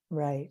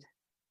 Right.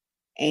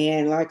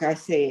 And like I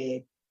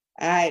said,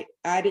 I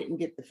didn't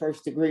get the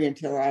first degree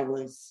until I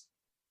was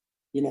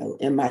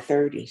in my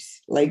 30s,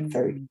 late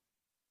 30s.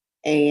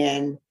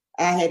 And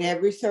I had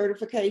every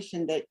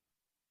certification that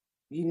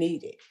you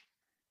needed,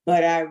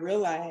 but I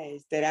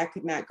realized that I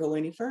could not go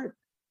any further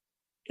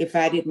if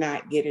I did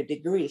not get a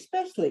degree,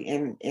 especially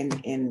in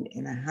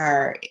a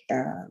higher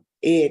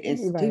ed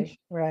institution.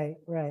 Right.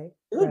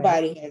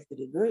 Everybody has a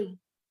degree.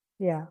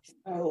 Yeah.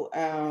 So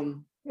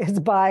it's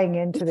buying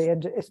into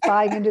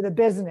the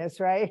business,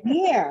 right?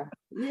 Yeah.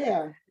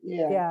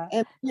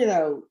 And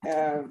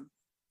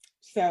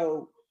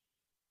so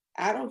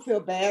I don't feel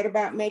bad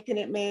about making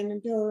it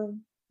mandatory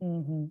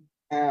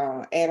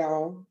at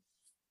all.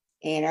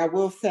 And I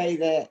will say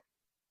that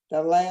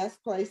the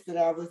last place that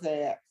I was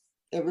at,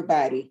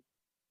 everybody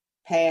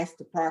passed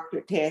the proctor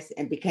test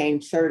and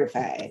became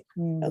certified.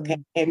 Okay.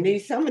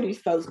 And some of these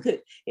folks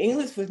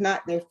English was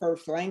not their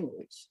first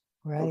language.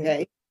 Right.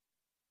 Okay.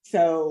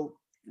 So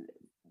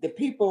the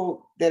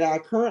people that I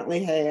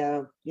currently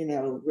have,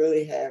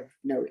 really have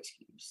no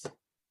excuse.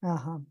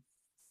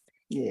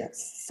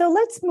 Yes. So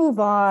let's move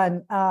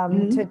on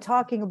to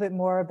talking a bit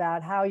more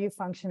about how you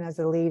function as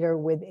a leader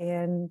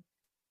within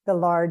the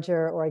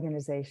larger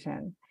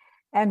organization.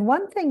 And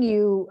one thing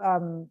you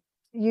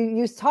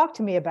talked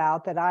to me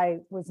about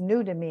that was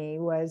new to me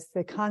was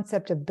the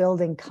concept of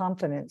building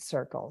confidence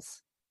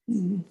circles.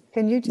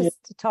 Can you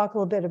just talk a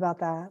little bit about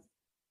that?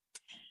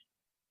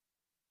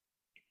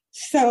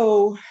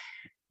 So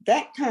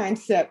that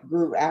concept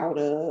grew out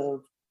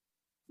of,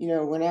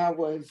 when I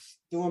was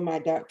doing my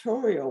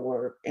doctoral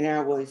work, and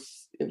it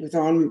was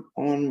on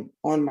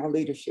my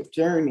leadership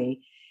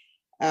journey.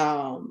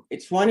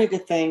 It's one of the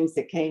things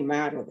that came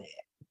out of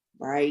that,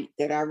 right?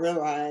 That I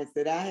realized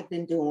that I had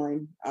been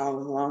doing all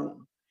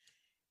along.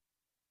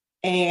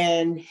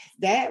 And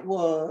that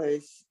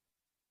was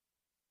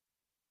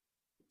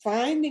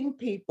finding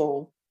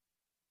people.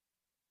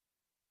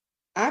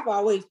 I've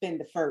always been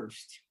the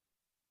first,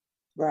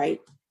 right?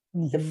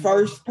 The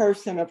first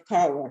person of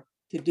color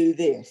to do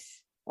this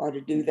or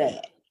to do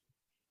that,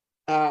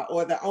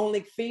 or the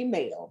only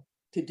female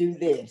to do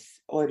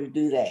this or to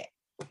do that.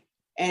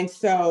 And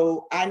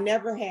so I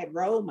never had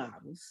role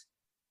models,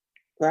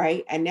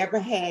 right? I never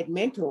had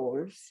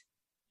mentors.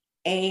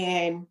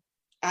 And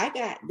I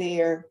got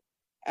there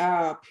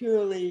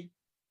purely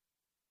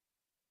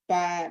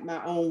by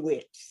my own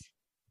wits,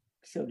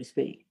 so to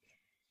speak.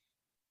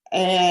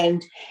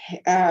 And,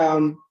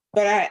 but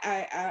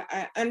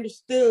I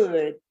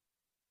understood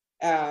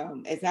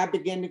as I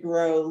began to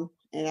grow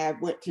and I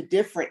went to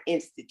different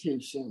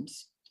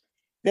institutions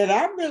that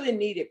I really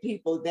needed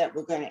people that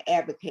were going to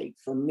advocate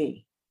for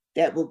me,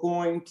 that were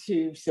going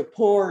to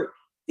support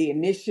the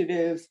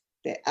initiatives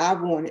that I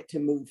wanted to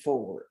move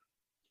forward.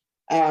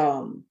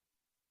 They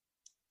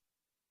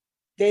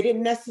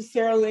didn't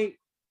necessarily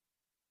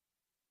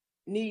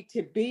need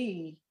to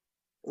be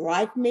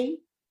like me,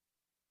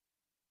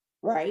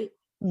 right?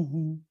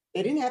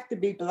 They didn't have to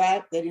be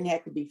Black, they didn't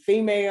have to be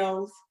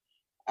females,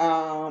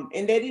 and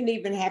they didn't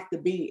even have to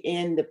be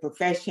in the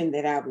profession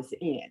that I was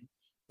in.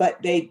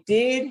 But they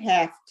did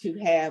have to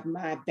have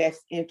my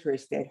best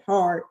interest at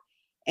heart,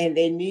 and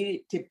they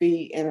needed to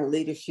be in a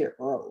leadership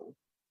role,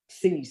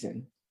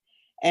 seasoned.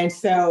 And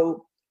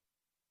so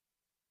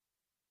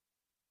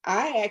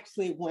I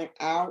actually went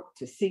out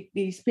to seek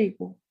these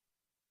people.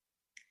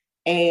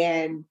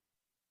 And,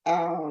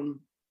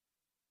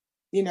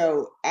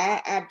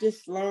 I've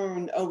just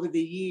learned over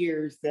the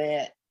years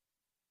that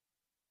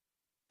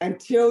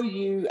until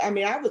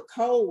I would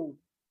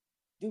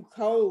do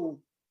cold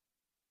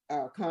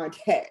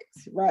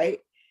contacts, right?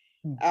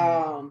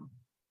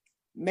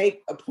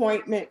 Make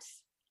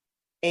appointments.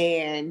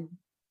 And,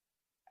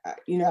 I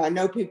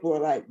know people are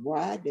like,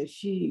 why does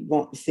she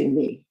want to see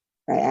me?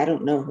 Right? I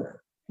don't know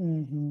her.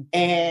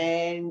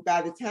 And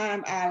by the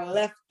time I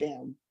left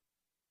them,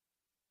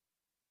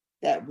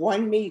 that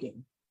one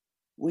meeting,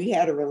 we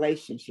had a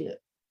relationship.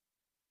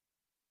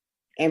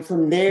 And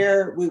from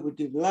there, we would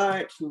do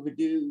lunch, we would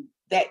do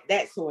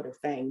that sort of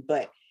thing.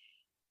 But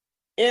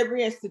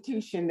every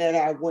institution that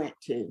I went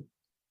to,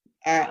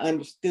 I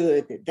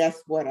understood that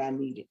that's what I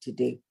needed to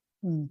do.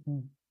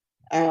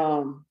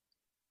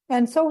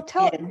 And so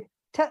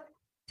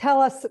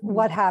tell us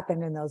what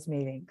happened in those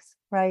meetings,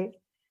 right?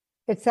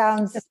 It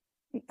sounds,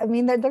 there are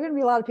going to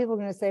be a lot of people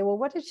going to say, well,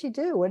 what did she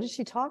do? What did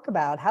she talk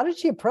about? How did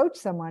she approach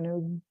someone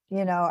who,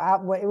 it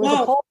was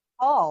a cold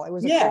call. It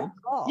was a cold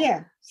call.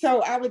 Yeah.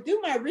 So I would do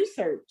my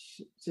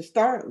research to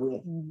start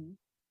with.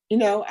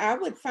 I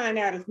would find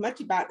out as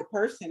much about the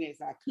person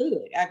as I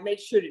could. I'd make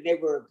sure that they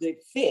were a good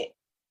fit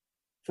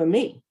for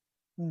me,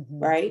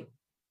 right?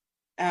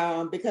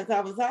 Because I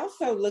was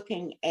also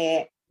looking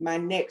at my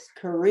next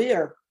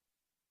career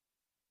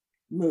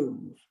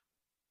move,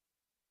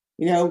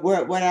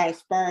 what I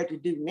aspired to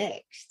do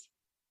next.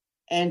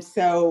 And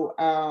so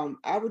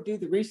I would do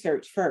the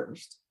research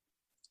first.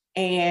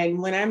 And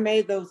when I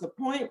made those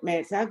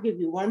appointments, I'll give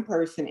you one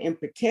person in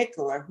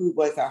particular who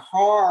was a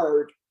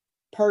hard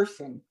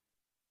person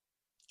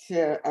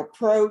to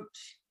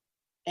approach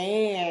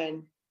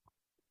and,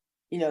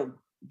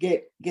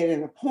 get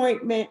an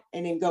appointment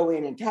and then go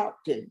in and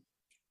talk to.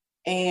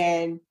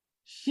 And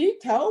she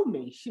told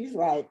me, she's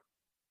like,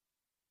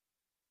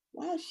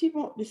 why does she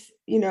want this?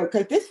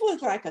 Because this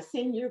was like a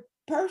senior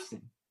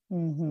person,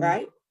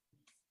 right?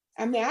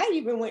 I mean, I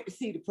even went to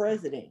see the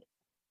president.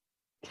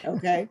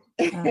 Okay.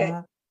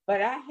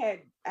 But I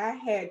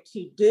had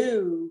to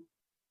do,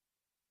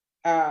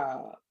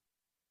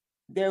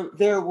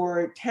 there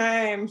were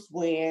times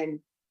when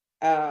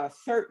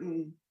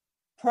certain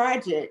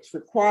projects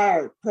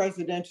required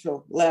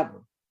presidential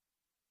level,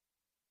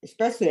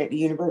 especially at the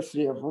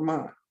University of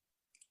Vermont.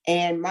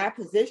 And my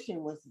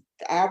position was,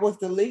 I was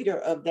the leader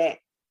of that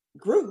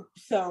group.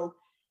 So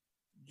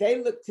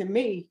they looked to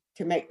me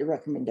to make the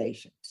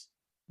recommendations.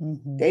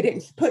 They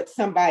didn't put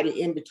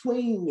somebody in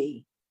between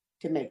me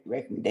to make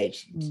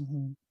recommendations,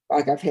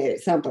 like I've had at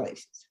some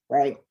places,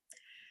 right?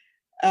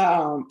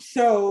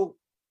 So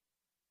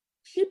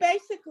she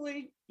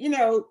basically,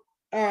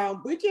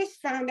 we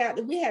just found out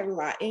that we had a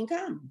lot in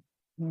common.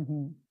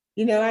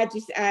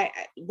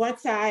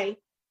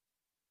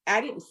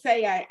 I didn't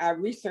say I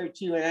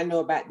researched you and I know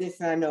about this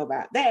and I know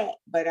about that,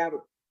 but I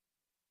would,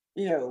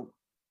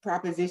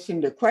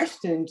 proposition the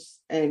questions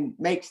and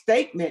make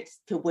statements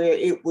to where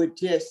it would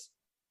just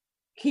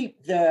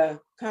keep the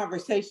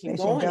conversation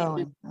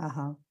going.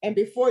 And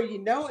before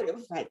you know it, it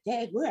was like,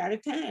 Dad, we're out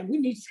of time. We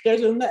need to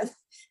schedule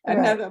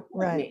another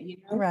appointment,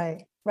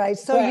 Right.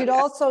 So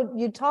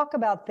you'd talk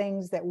about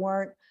things that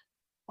weren't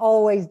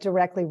always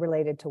directly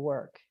related to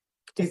work,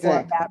 to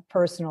form that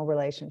personal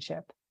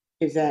relationship.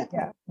 Exactly.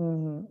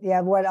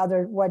 Yeah.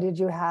 What did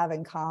you have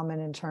in common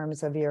in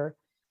terms of your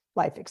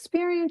life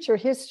experience, your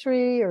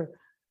history, or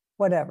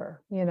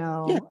whatever,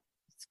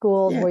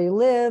 schools where you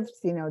lived,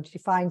 did you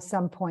find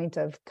some point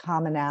of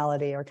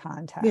commonality or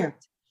contact? Yeah.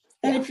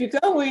 And if you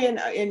go in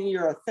and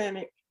you're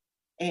authentic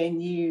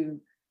and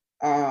you,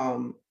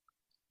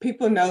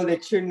 people know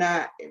that you're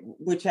not,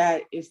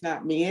 it's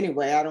not me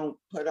anyway, I don't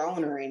put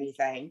on or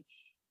anything,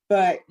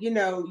 but you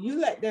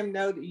let them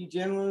know that you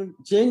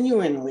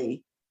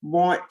genuinely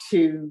want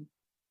to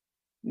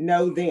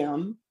know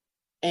them.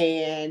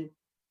 And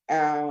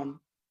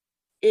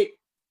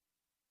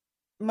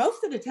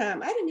most of the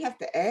time I didn't have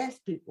to ask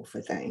people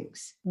for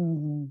things.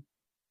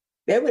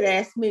 They would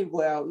ask me,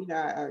 well,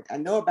 I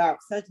know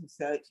about such and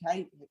such.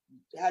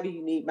 How do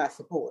you need my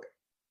support?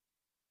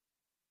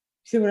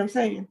 See what I'm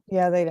saying?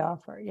 Yeah, they'd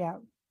offer. Yeah.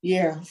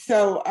 Yeah.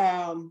 So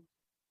I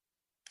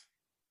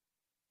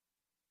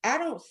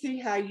don't see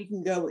how you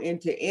can go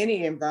into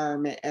any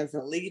environment as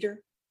a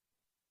leader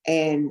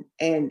and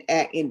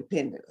act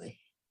independently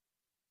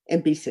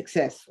and be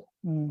successful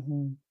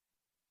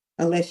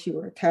unless you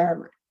were a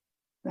tyrant.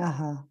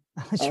 Or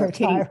a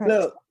king.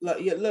 Look,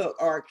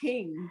 or a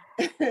king.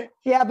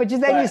 Yeah, but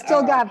then you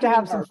still have to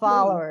have some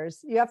followers.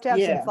 You have to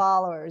have some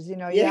followers. You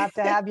have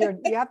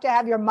to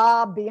have your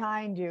mob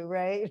behind you,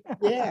 right?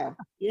 Yeah.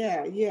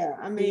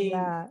 I mean,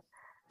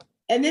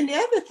 and then the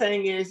other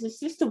thing is,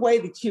 it's just the way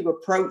that you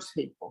approach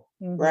people,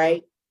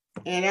 right?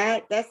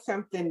 And that's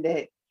something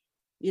that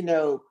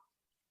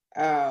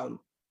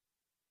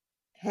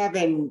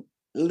having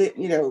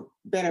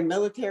been a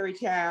military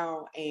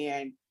child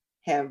and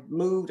have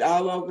moved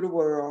all over the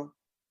world,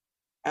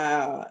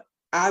 I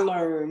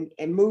learned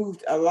and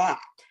moved a lot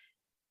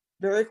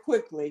very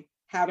quickly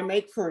how to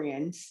make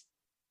friends,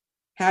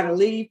 how to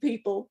leave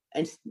people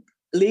and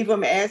leave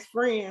them as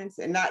friends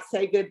and not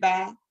say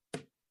goodbye,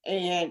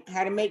 and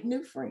how to make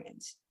new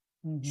friends.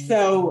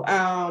 So,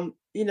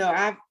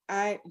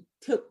 I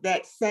took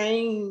that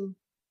same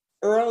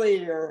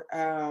earlier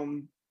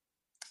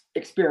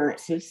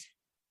experiences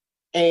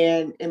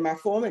and in my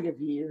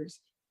formative years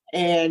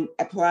and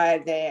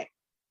applied that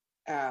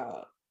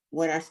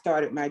when I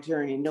started my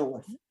journey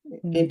north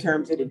in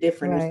terms of the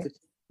different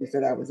institutions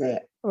that I was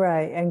at.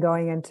 Right, and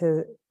going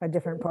into a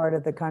different part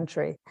of the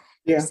country.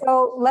 Yeah.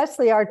 So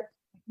Leslye,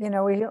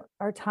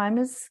 our time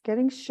is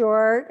getting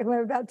short. We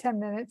have about 10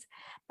 minutes.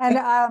 And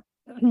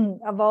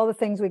of all the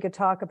things we could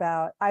talk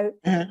about, I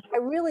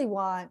really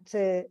want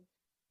to,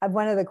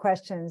 one of the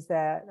questions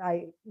that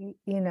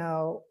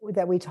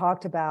that we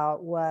talked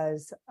about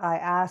was, I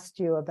asked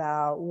you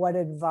about what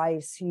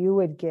advice you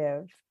would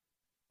give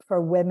for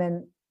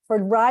women, for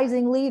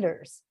rising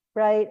leaders,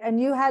 right? And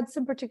you had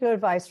some particular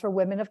advice for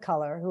women of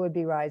color who would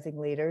be rising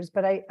leaders,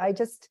 but I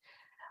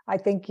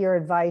think your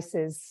advice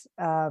is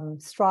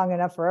strong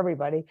enough for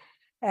everybody.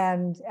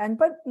 But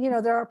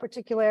there are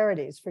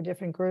particularities for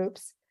different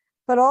groups.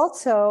 But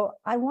also,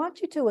 I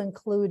want you to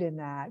include in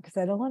that, because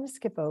I don't want to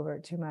skip over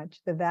it too much,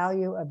 the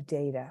value of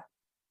data.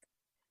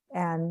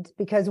 And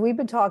because we've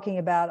been talking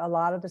about a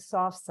lot of the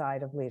soft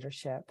side of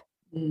leadership.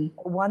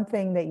 One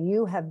thing that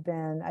you have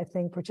been, I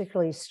think,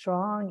 particularly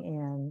strong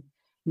in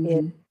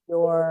is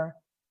your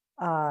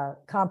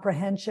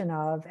comprehension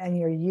of and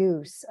your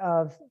use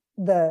of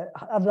the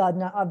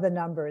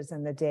numbers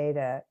and the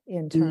data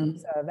in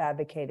terms of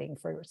advocating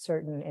for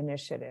certain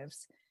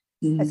initiatives.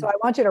 And so I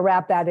want you to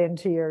wrap that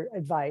into your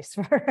advice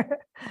for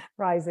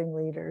rising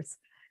leaders.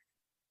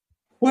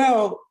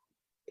 Well,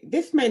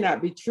 this may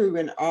not be true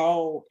in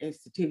all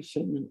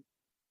institutions,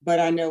 but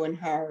I know in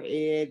higher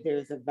ed,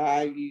 there's a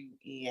value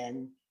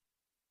in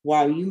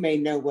while you may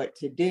know what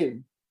to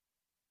do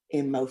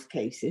in most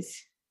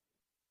cases,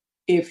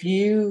 if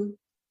you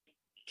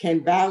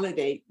can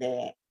validate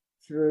that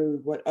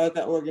through what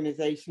other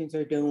organizations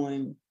are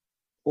doing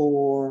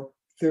or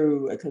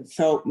through a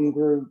consultant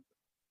group,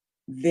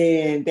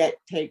 then that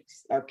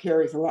takes or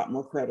carries a lot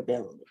more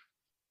credibility.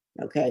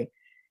 Okay.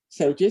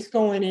 So just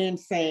going in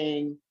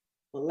saying,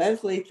 well,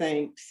 Leslye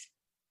thinks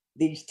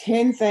these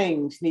 10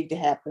 things need to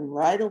happen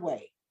right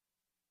away.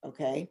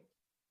 Okay.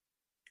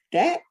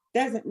 That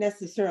doesn't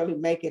necessarily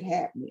make it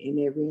happen in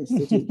every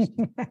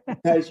institution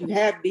because you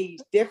have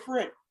these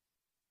different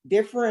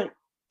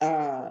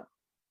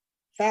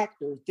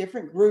factors,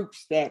 different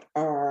groups that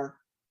are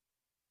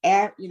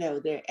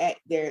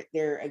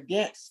they're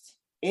against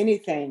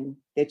anything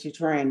that you're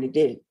trying to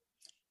do.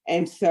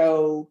 And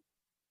so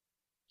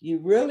you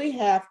really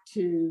have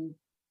to,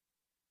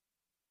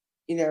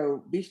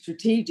 be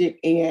strategic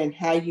in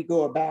how you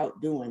go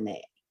about doing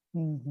that.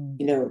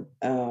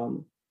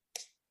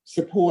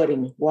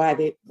 Supporting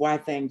why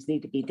things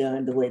need to be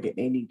done the way that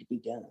they need to be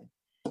done.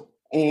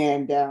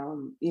 And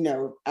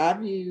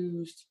I've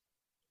used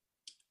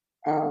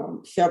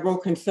several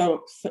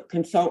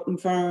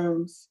consultant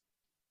firms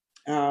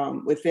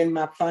within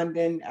my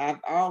funding. I've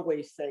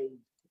always saved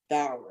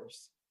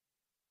dollars.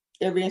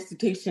 Every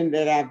institution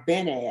that I've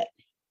been at,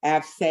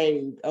 I've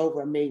saved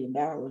over $1 million,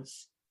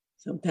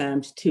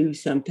 sometimes $2,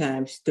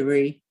 sometimes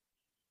 $3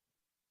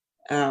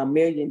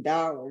 million,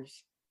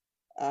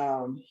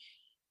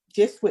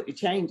 just with the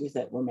changes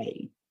that were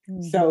made.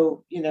 Mm-hmm.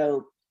 So,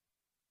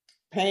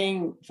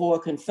 paying for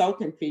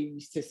consulting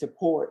fees to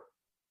support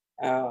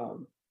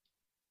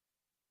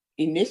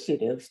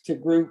initiatives to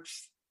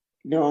groups,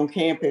 on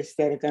campus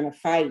that are going to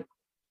fight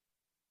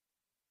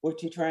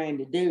what you're trying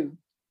to do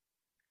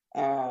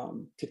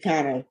to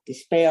kind of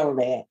dispel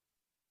that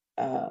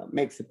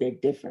makes a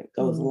big difference,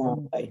 goes a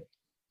long way.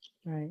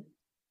 Right.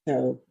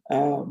 So,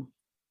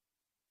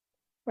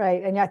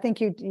 right. And I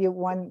think you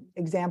one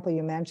example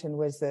you mentioned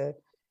was the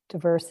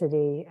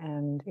diversity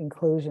and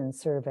inclusion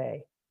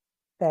survey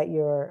that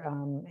your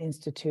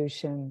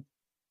institution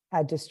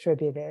had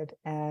distributed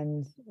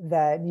and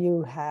that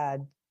you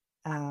had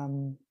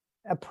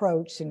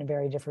approached in a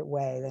very different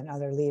way than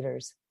other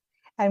leaders.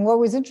 And what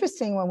was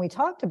interesting when we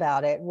talked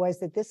about it was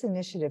that this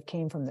initiative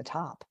came from the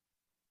top,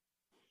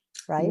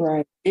 right?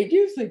 Right. It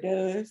usually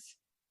does.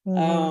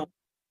 Mm-hmm.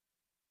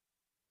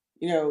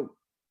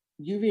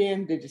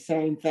 UVM did the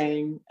same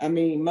thing. I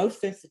mean,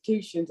 most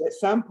institutions at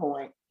some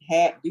point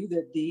do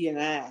the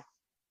D&I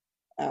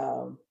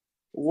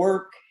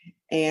work,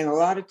 and a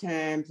lot of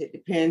times it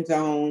depends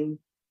on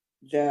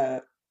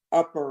the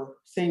upper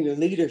senior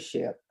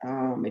leadership.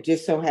 It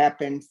just so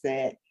happens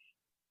that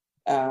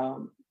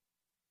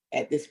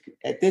at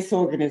this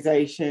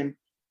organization,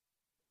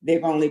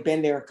 they've only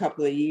been there a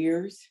couple of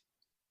years,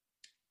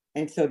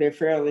 and so they're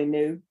fairly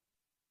new.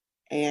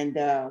 And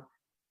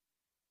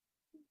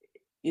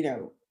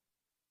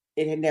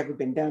it had never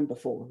been done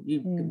before.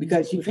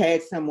 Because you've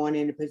had someone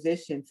in a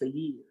position for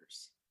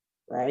years,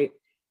 right?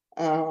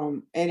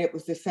 And it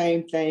was the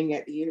same thing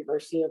at the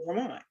University of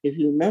Vermont, if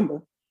you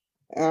remember.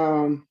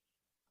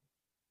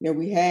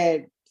 We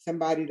had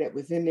somebody that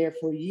was in there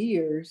for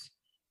years,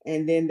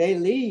 and then they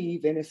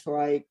leave, and it's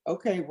like,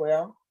 okay,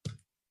 well,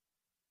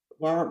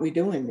 why aren't we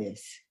doing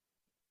this?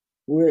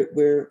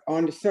 We're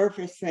on the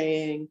surface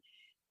saying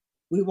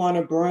we want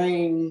to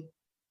bring,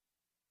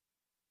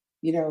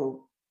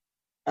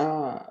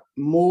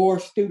 more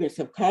students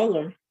of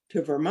color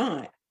to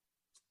Vermont.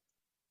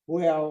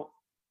 Well,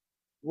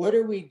 what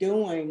are we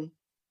doing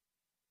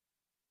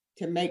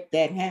to make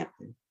that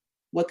happen?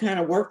 What kind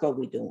of work are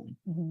we doing?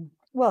 Mm-hmm.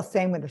 Well,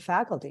 same with the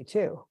faculty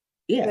too.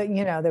 Yeah.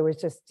 There was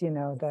just,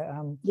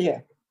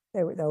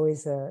 there was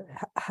always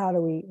how do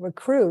we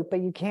recruit,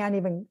 but you can't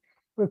even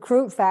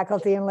recruit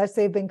faculty unless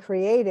they've been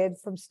created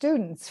from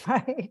students,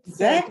 right?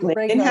 Exactly. So to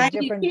bring those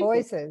different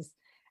voices.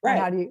 Right. And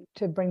how do you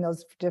to bring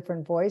those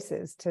different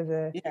voices to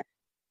the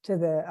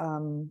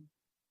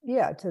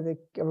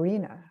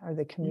arena or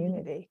the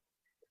community?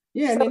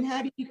 Yeah, so, and then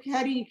how do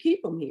you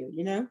keep them here?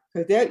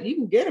 Because you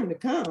can get them to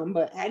come,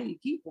 but how do you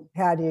keep them?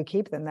 How do you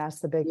keep them? That's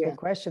the big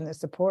question. The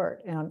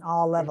support on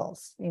all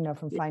levels,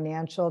 from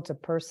financial to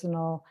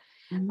personal.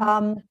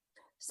 Mm-hmm.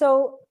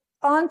 So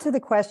on to the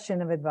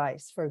question of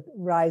advice for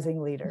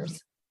rising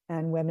leaders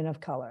and women of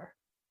color.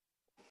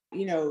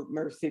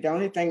 Mercy, the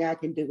only thing I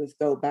can do is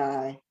go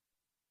by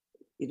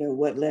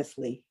what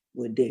Leslye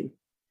would do.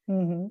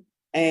 Mm-hmm.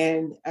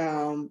 And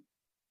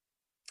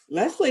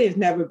Leslye has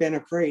never been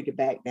afraid to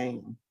back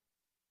down.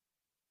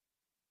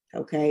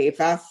 Okay, if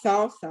I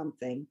saw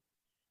something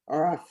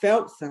or I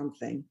felt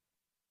something,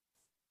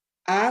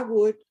 I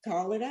would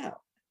call it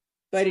out.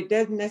 But it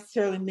doesn't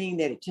necessarily mean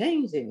that it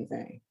changed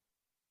anything.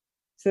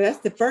 So that's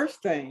the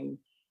first thing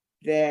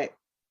that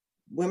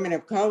women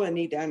of color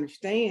need to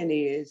understand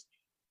is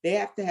they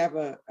have to have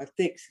a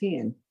thick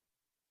skin.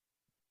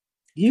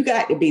 You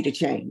got to be the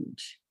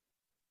change.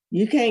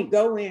 You can't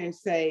go in and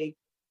say,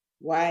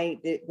 why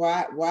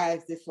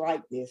is this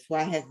like this?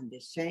 Why hasn't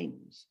this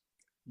changed?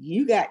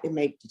 You got to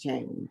make the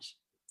change.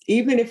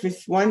 even if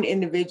it's one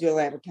individual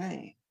at a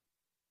time.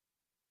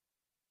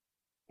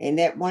 And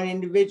that one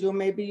individual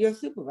may be your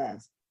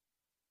supervisor.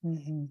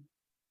 Mm-hmm.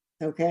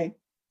 Okay.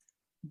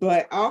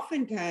 But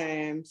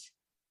oftentimes,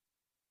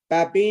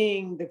 by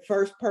being the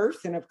first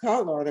person of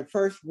color or the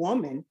first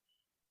woman,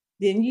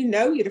 then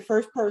you're the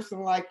first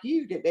person like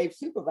you that they've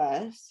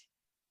supervised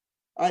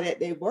or that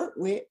they work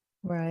with.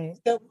 Right.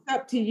 So it's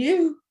up to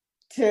you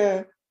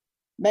to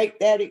make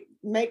it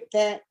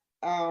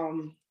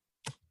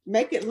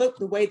look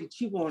the way that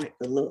you want it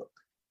to look.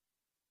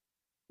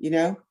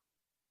 Because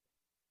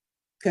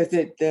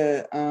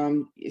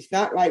it's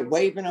not like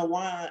waving a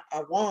wand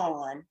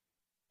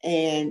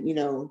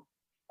and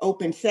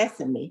open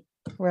sesame.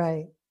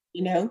 Right.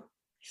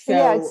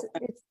 So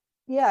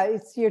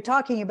it's you're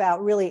talking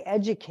about really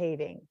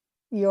educating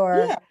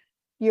the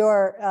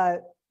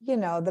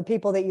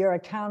people that you're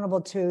accountable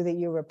to, that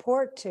you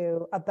report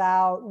to,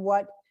 about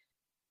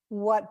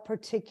what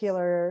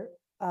particular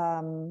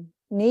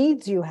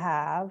needs you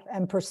have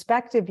and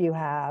perspective you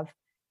have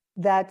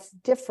that's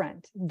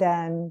different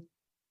than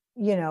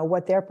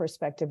what their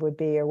perspective would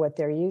be or what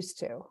they're used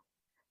to.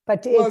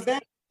 But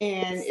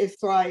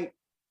it's like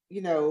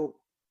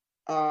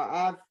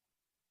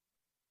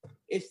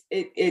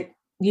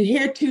you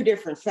hear two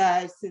different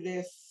sides to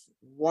this.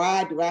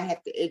 Why do I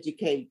have to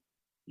educate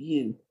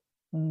you?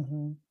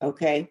 Mm-hmm.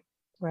 Okay.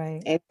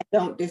 Right. And I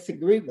don't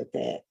disagree with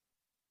that.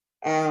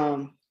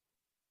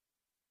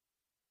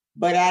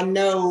 But I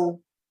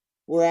know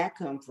where I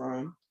come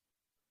from,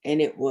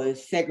 and it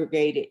was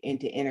segregated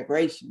into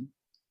integration.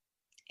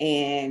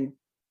 And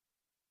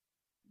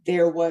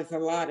there was a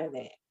lot of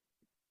that.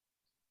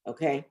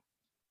 Okay.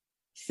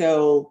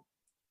 So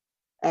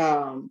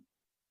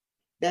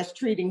that's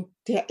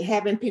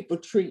having people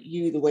treat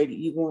you the way that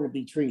you want to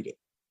be treated,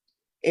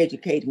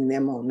 educating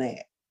them on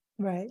that.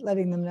 Right.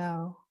 Letting them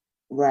know.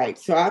 Right.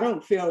 So I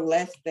don't feel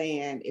less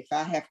than if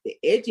I have to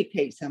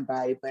educate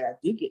somebody, but I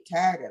do get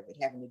tired of it,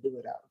 having to do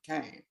it all the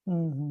time.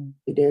 Mm-hmm.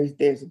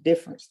 There's a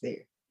difference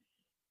there.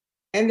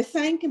 And the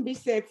same can be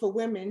said for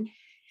women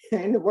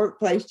in the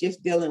workplace,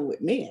 just dealing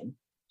with men.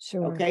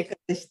 Sure. Okay. Because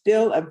it's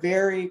still a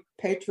very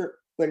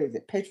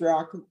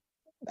patriarchal,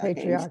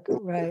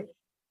 right.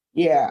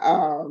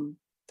 Yeah.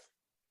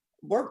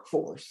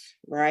 Workforce,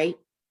 right?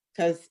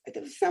 Because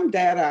there was some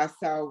data I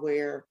saw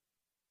where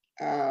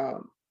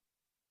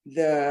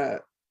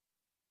the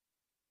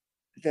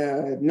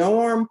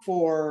norm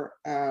for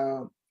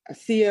a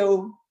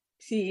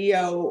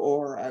CEO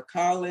or a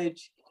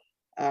college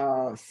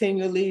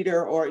senior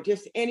leader, or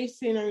just any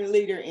senior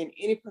leader in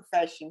any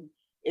profession,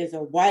 is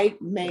a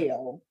white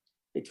male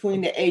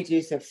between the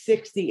ages of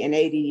 60 and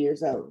 80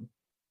 years old.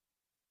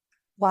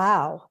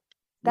 Wow.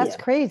 That's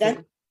crazy.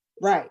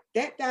 Right.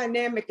 That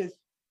dynamic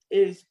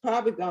is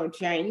probably going to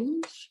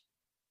change,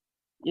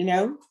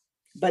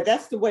 but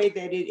that's the way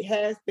that it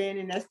has been,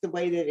 and that's the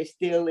way that it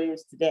still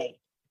is today.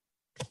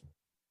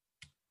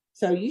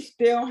 So you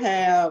still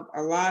have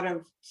a lot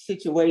of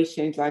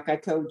situations, like I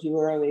told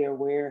you earlier,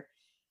 where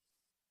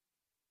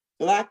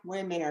Black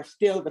women are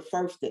still the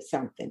first at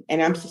something.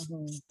 And I'm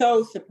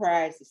so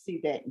surprised to see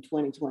that in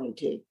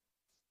 2022.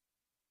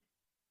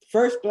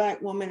 First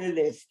Black woman of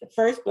this, the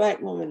first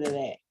Black woman of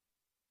that.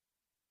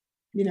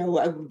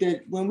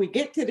 When we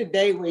get to the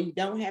day where you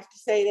don't have to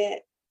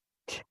say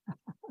that,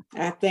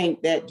 I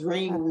think that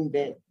dream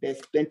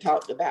that's been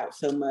talked about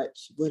so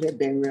much would have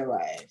been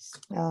realized.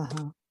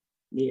 Uh-huh.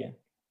 Yeah.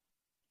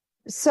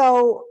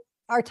 So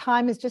our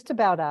time is just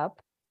about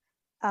up.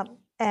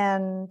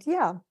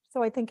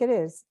 So I think it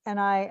is.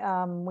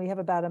 And we have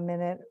about a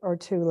minute or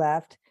two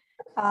left.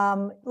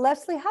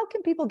 Leslye, how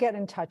can people get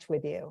in touch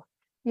with you?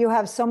 You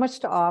have so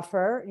much to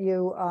offer.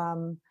 You're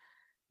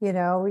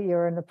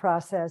in the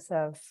process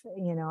of,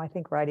 I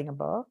think, writing a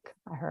book,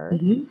 I heard.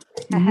 Mm-hmm.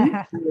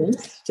 Mm-hmm.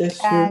 Yes, that's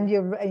true. And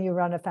you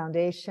run a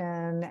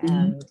foundation,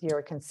 and you're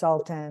a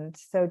consultant.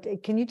 So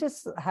can you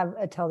just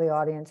tell the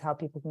audience how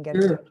people can get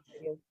in touch with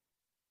you?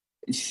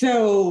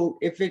 So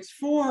if it's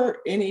for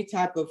any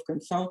type of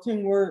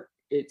consulting work,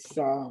 it's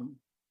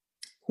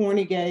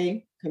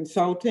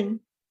KornegayKonsulting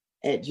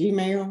at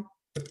Gmail.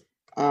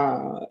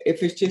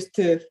 If it's just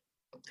to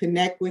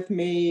connect with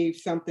me,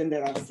 something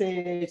that I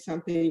said,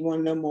 something you want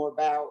to know more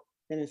about,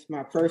 then it's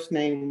my first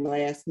name,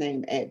 last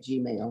name at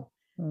Gmail.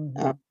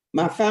 Mm-hmm.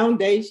 My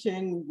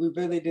foundation, we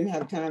really didn't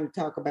have time to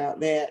talk about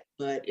that,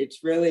 but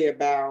it's really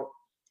about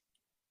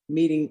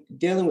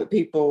dealing with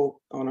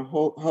people on a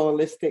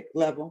holistic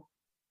level,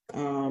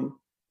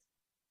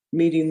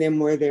 meeting them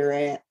where they're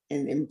at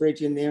and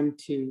bridging them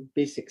to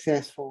be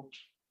successful.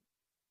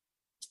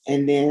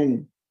 And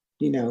then,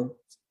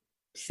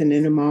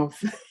 sending them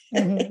off.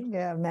 Mm-hmm.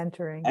 Yeah,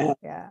 mentoring.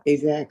 Yeah,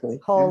 exactly.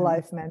 Whole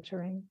life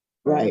mentoring.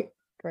 Right.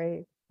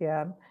 Great.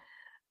 Yeah.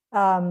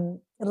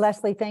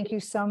 Leslye, thank you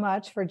so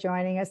much for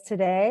joining us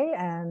today.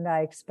 And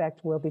I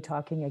expect we'll be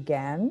talking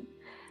again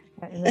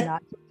in the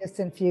not too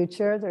distant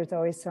future. There's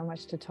always so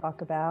much to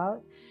talk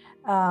about.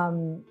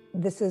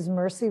 This is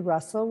Mercy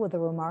Russell with the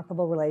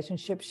Remarkable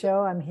Relationship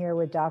Show. I'm here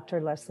with Dr.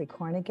 Leslye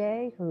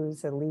Kornegay,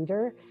 who's a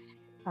leader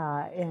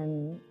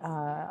in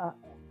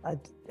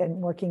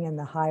and working in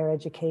the higher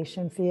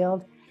education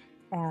field.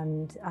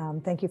 And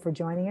thank you for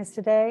joining us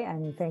today.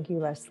 And thank you,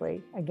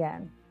 Leslye,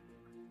 again.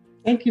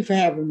 Thank you for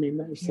having me,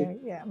 Mercy.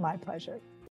 Yeah, my pleasure.